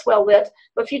trail is well lit,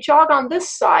 but if you jog on this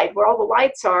side where all the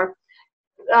lights are,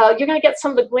 you're gonna get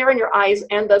some of the glare in your eyes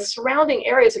and the surrounding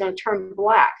areas are gonna turn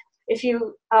black. If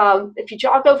you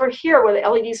jog over here where the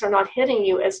LEDs are not hitting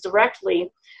you as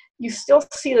directly, you still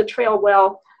see the trail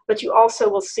well, but you also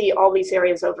will see all these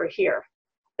areas over here.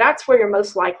 That's where you're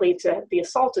most likely to be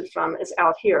assaulted from, is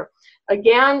out here.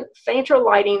 Again, fainter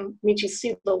lighting means you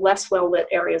see the less well-lit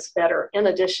areas better. In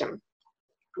addition,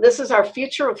 this is our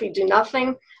future if we do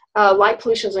nothing. Light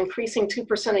pollution is increasing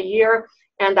 2% a year,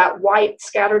 and that white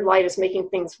scattered light is making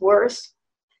things worse.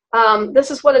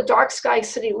 This is what a dark sky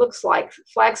city looks like.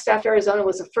 Flagstaff, Arizona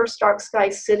was the first dark sky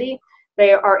city.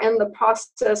 They are in the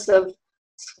process of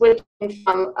switching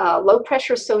from low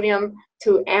pressure sodium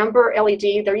to amber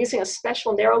LED. They're using a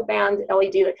special narrow band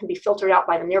LED that can be filtered out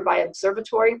by the nearby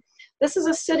observatory. This is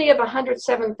a city of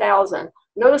 107,000.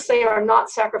 Notice they are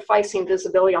not sacrificing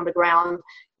visibility on the ground,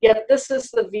 yet this is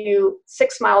the view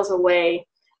 6 miles away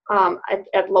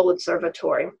at Lowell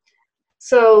Observatory.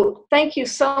 So thank you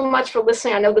so much for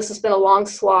listening. I know this has been a long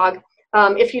slog.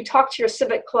 If you talk to your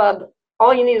civic club,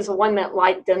 all you need is a 1-minute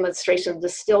light demonstration to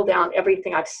distill down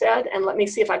everything I've said. And let me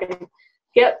see if I can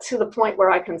get to the point where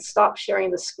I can stop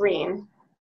sharing the screen.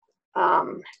 I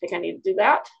think I need to do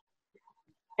that.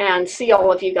 And see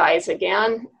all of you guys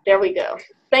again. There we go.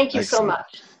 Thank you so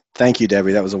much. Thank you,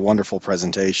 Debbie. That was a wonderful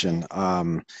presentation.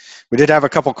 We did have a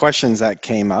couple questions that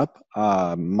came up.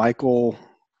 Michael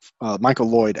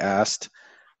Lloyd asked,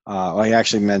 well, he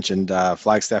actually mentioned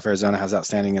Flagstaff, Arizona has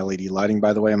outstanding LED lighting,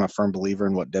 by the way. I'm a firm believer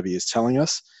in what Debbie is telling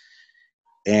us.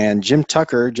 And Jim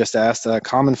Tucker just asked,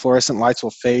 common fluorescent lights will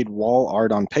fade wall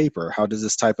art on paper. How does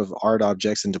this type of art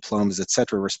objects and diplomas,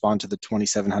 etc., respond to the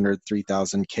 2700,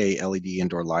 3000K LED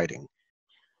indoor lighting?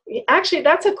 Actually,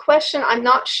 that's a question I'm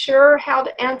not sure how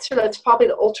to answer. That's probably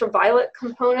the ultraviolet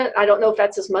component. I don't know if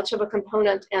that's as much of a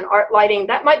component in art lighting.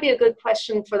 That might be a good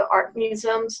question for the art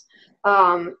museums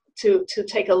to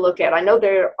take a look at. I know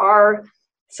there are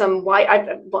some white,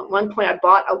 at one point I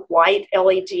bought a white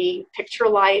LED picture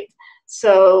light.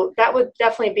 So that would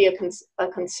definitely be a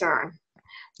concern.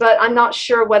 but I'm not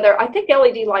sure whether, I think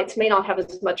LED lights may not have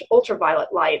as much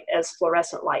ultraviolet light as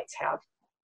fluorescent lights have.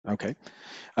 Okay.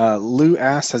 Lou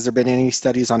asks, has there been any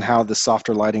studies on how the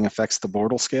softer lighting affects the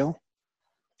Bortle scale?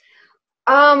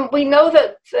 We know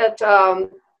that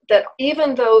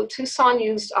even though Tucson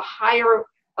used a higher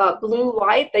blue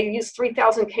light, they used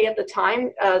 3000 K at the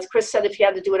time. As Chris said, if he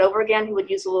had to do it over again, he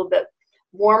would use a little bit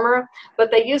warmer,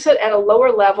 but they use it at a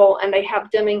lower level and they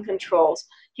have dimming controls.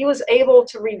 He was able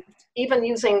to, even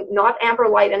using not amber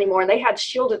light anymore, and they had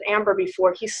shielded amber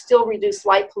before, he still reduced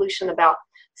light pollution about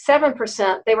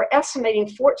 7%. They were estimating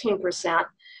 14%,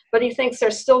 but he thinks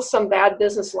there's still some bad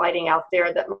business lighting out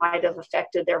there that might have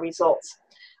affected their results.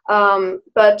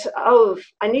 But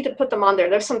I need to put them on there.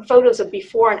 There's some photos of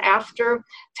before and after.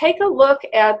 Take a look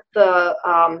at the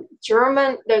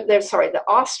the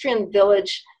Austrian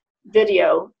village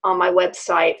video on my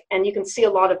website, and you can see a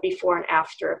lot of before and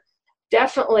after.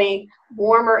 Definitely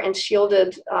warmer and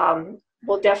shielded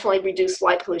will definitely reduce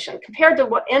light pollution compared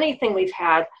to anything we've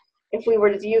had. If we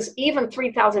were to use even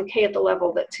 3000 K at the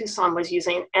level that Tucson was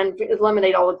using and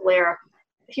eliminate all the glare,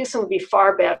 Houston would be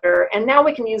far better. And now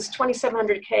we can use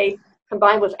 2700 K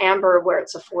combined with amber where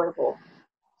it's affordable.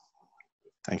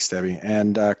 Thanks, Debbie.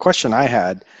 And a question I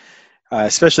had,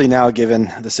 especially now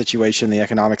given the situation, the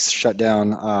economic shutdown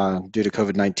due to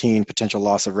COVID-19, potential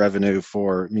loss of revenue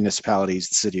for municipalities,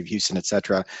 the city of Houston, et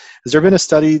cetera. Has there been a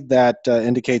study that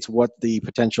indicates what the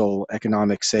potential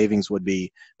economic savings would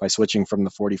be by switching from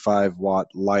the 45-watt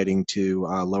lighting to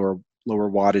lower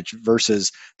wattage versus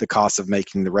the cost of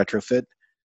making the retrofit?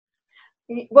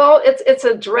 Well, it's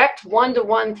a direct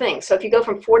one-to-one thing. So if you go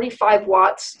from 45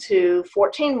 watts to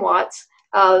 14 watts,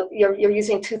 you're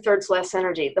using 2/3 less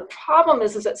energy. The problem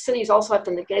is that cities also have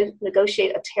to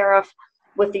negotiate a tariff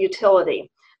with the utility.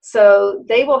 So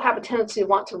they will have a tendency to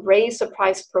want to raise the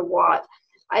price per watt.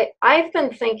 I've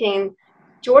been thinking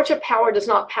Georgia Power does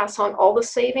not pass on all the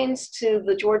savings to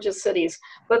the Georgia cities,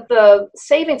 but the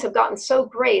savings have gotten so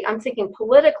great, I'm thinking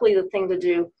politically the thing to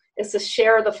do is to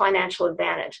share the financial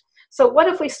advantage. So what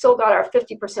if we still got our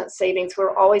 50% savings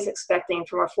we're always expecting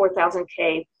from our 4000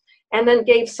 K, and then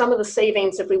gave some of the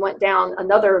savings if we went down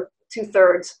another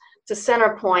 2/3 to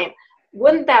CenterPoint?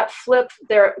 Wouldn't that flip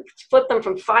them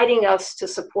from fighting us to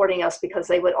supporting us because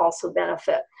they would also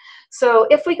benefit? So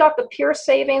if we got the pure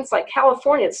savings, like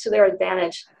California, it's to their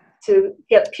advantage to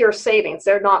get pure savings.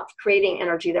 They're not creating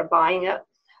energy, they're buying it.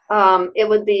 It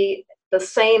would be the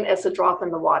same as the drop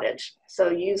in the wattage. So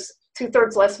use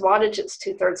 2/3 less wattage, it's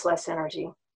 2/3 less energy.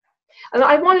 And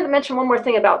I wanted to mention one more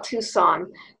thing about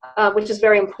Tucson, which is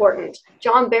very important.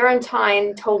 John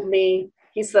Barentine told me,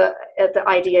 he's at the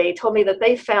IDA, told me that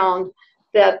they found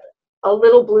that a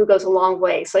little blue goes a long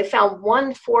way. So they found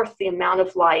 1/4 the amount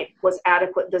of light was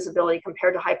adequate visibility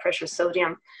compared to high pressure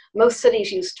sodium. Most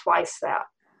cities use twice that.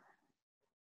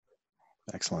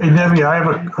 Excellent. Hey, Debbie, I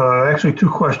have actually two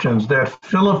questions. That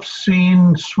Philips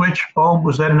scene switch bulb,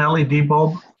 was that an LED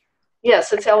bulb?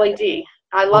 Yes, it's LED.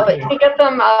 I love it. You can get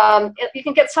them. You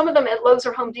can get some of them at Lowe's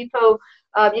or Home Depot.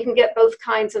 You can get both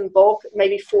kinds in bulk,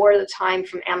 maybe 4 at a time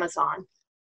from Amazon.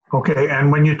 Okay, and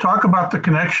when you talk about the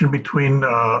connection between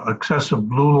excessive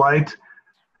blue light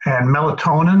and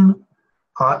melatonin,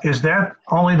 is that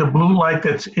only the blue light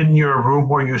that's in your room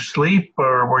where you sleep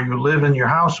or where you live in your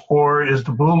house, or is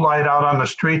the blue light out on the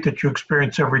street that you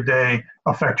experience every day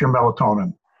affect your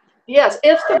melatonin? Yes,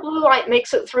 if the blue light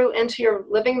makes it through into your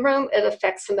living room, it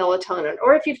affects the melatonin.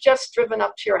 Or if you've just driven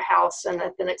up to your house and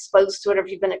have been exposed to it, or if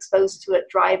you've been exposed to it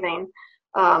driving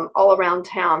all around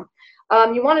town.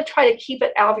 You want to try to keep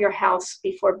it out of your house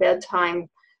before bedtime.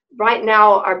 Right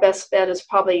now, our best bet is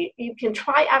probably, you can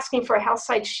try asking for a house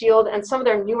side shield, and some of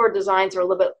their newer designs are a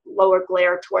little bit lower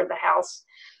glare toward the house.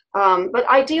 But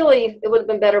ideally, it would have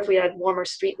been better if we had warmer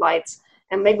street lights.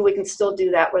 And maybe we can still do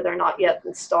that where they're not yet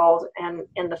installed and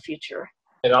in the future.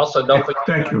 And also don't forget,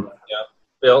 thank you.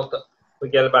 Bill, don't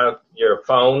forget about your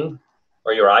phone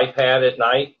or your iPad at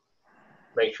night.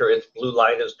 Make sure its blue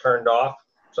light is turned off.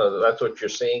 So that's what you're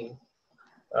seeing,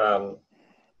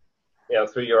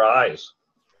 through your eyes.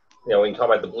 When you talk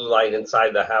about the blue light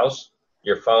inside the house,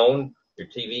 your phone, your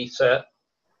TV set,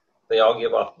 they all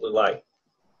give off blue light.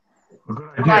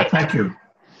 Good idea, right. Thank you.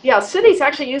 Yeah, cities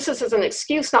actually use this as an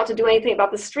excuse not to do anything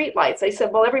about the street lights. They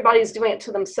said, well, everybody's doing it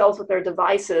to themselves with their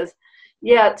devices.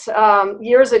 Yet,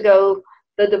 years ago,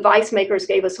 the device makers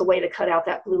gave us a way to cut out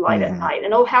that blue light at night.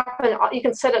 And it'll happen, you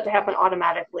can set it to happen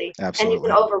automatically. Absolutely. And you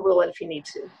can overrule it if you need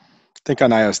to. I think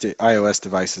on iOS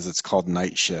devices, it's called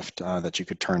night shift that you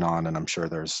could turn on, and I'm sure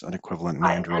there's an equivalent in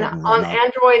Android. And on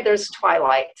Android, there's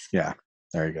Twilight. Yeah,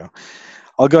 there you go.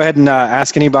 I'll go ahead and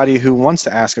ask anybody who wants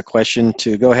to ask a question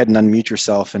to go ahead and unmute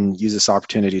yourself and use this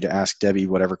opportunity to ask Debbie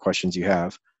whatever questions you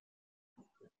have.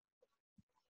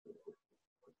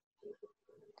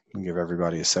 I'll give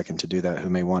everybody a second to do that who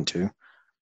may want to.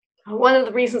 One of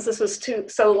the reasons this was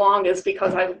so long is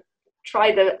because I've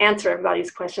tried to answer everybody's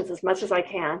questions as much as I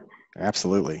can.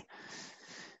 Absolutely.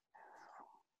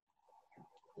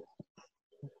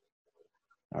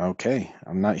 Okay,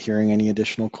 I'm not hearing any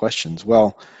additional questions.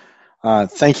 Well,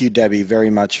 thank you, Debbie, very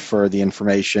much for the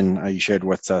information you shared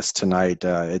with us tonight.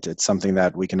 It's something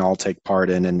that we can all take part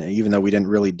in, and even though we didn't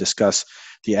really discuss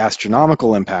the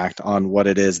astronomical impact on what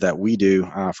it is that we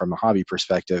do from a hobby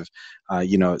perspective,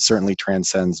 you know, it certainly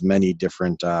transcends many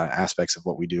different aspects of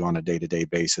what we do on a day-to-day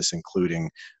basis, including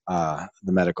the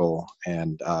medical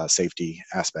and safety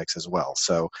aspects as well.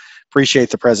 So appreciate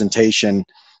the presentation,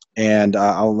 and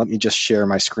let me just share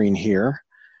my screen here.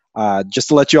 Just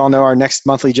to let you all know, our next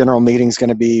monthly general meeting is going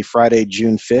to be Friday,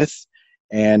 June 5th.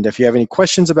 And if you have any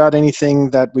questions about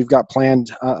anything that we've got planned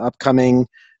upcoming,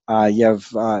 you have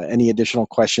any additional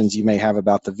questions you may have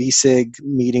about the VSIG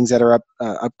meetings that are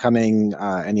upcoming,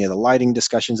 any of the lighting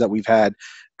discussions that we've had,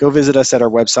 go visit us at our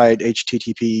website,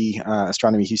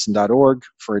 http://astronomyhouston.org,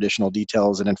 for additional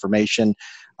details and information.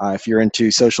 If you're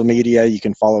into social media, you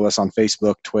can follow us on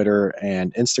Facebook, Twitter,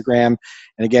 and Instagram.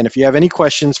 And again, if you have any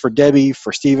questions for Debbie,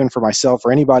 for Stephen, for myself,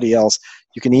 or anybody else,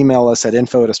 you can email us at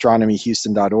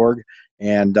info@astronomyhouston.org,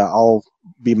 and I'll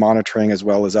be monitoring, as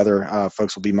well as other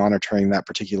folks will be monitoring that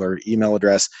particular email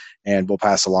address, and we'll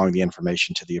pass along the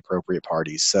information to the appropriate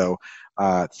parties. So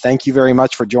thank you very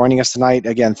much for joining us tonight.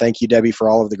 Again, thank you, Debbie, for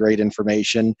all of the great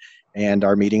information, and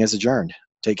our meeting is adjourned.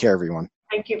 Take care, everyone.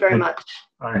 Thank you very much.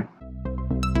 All right.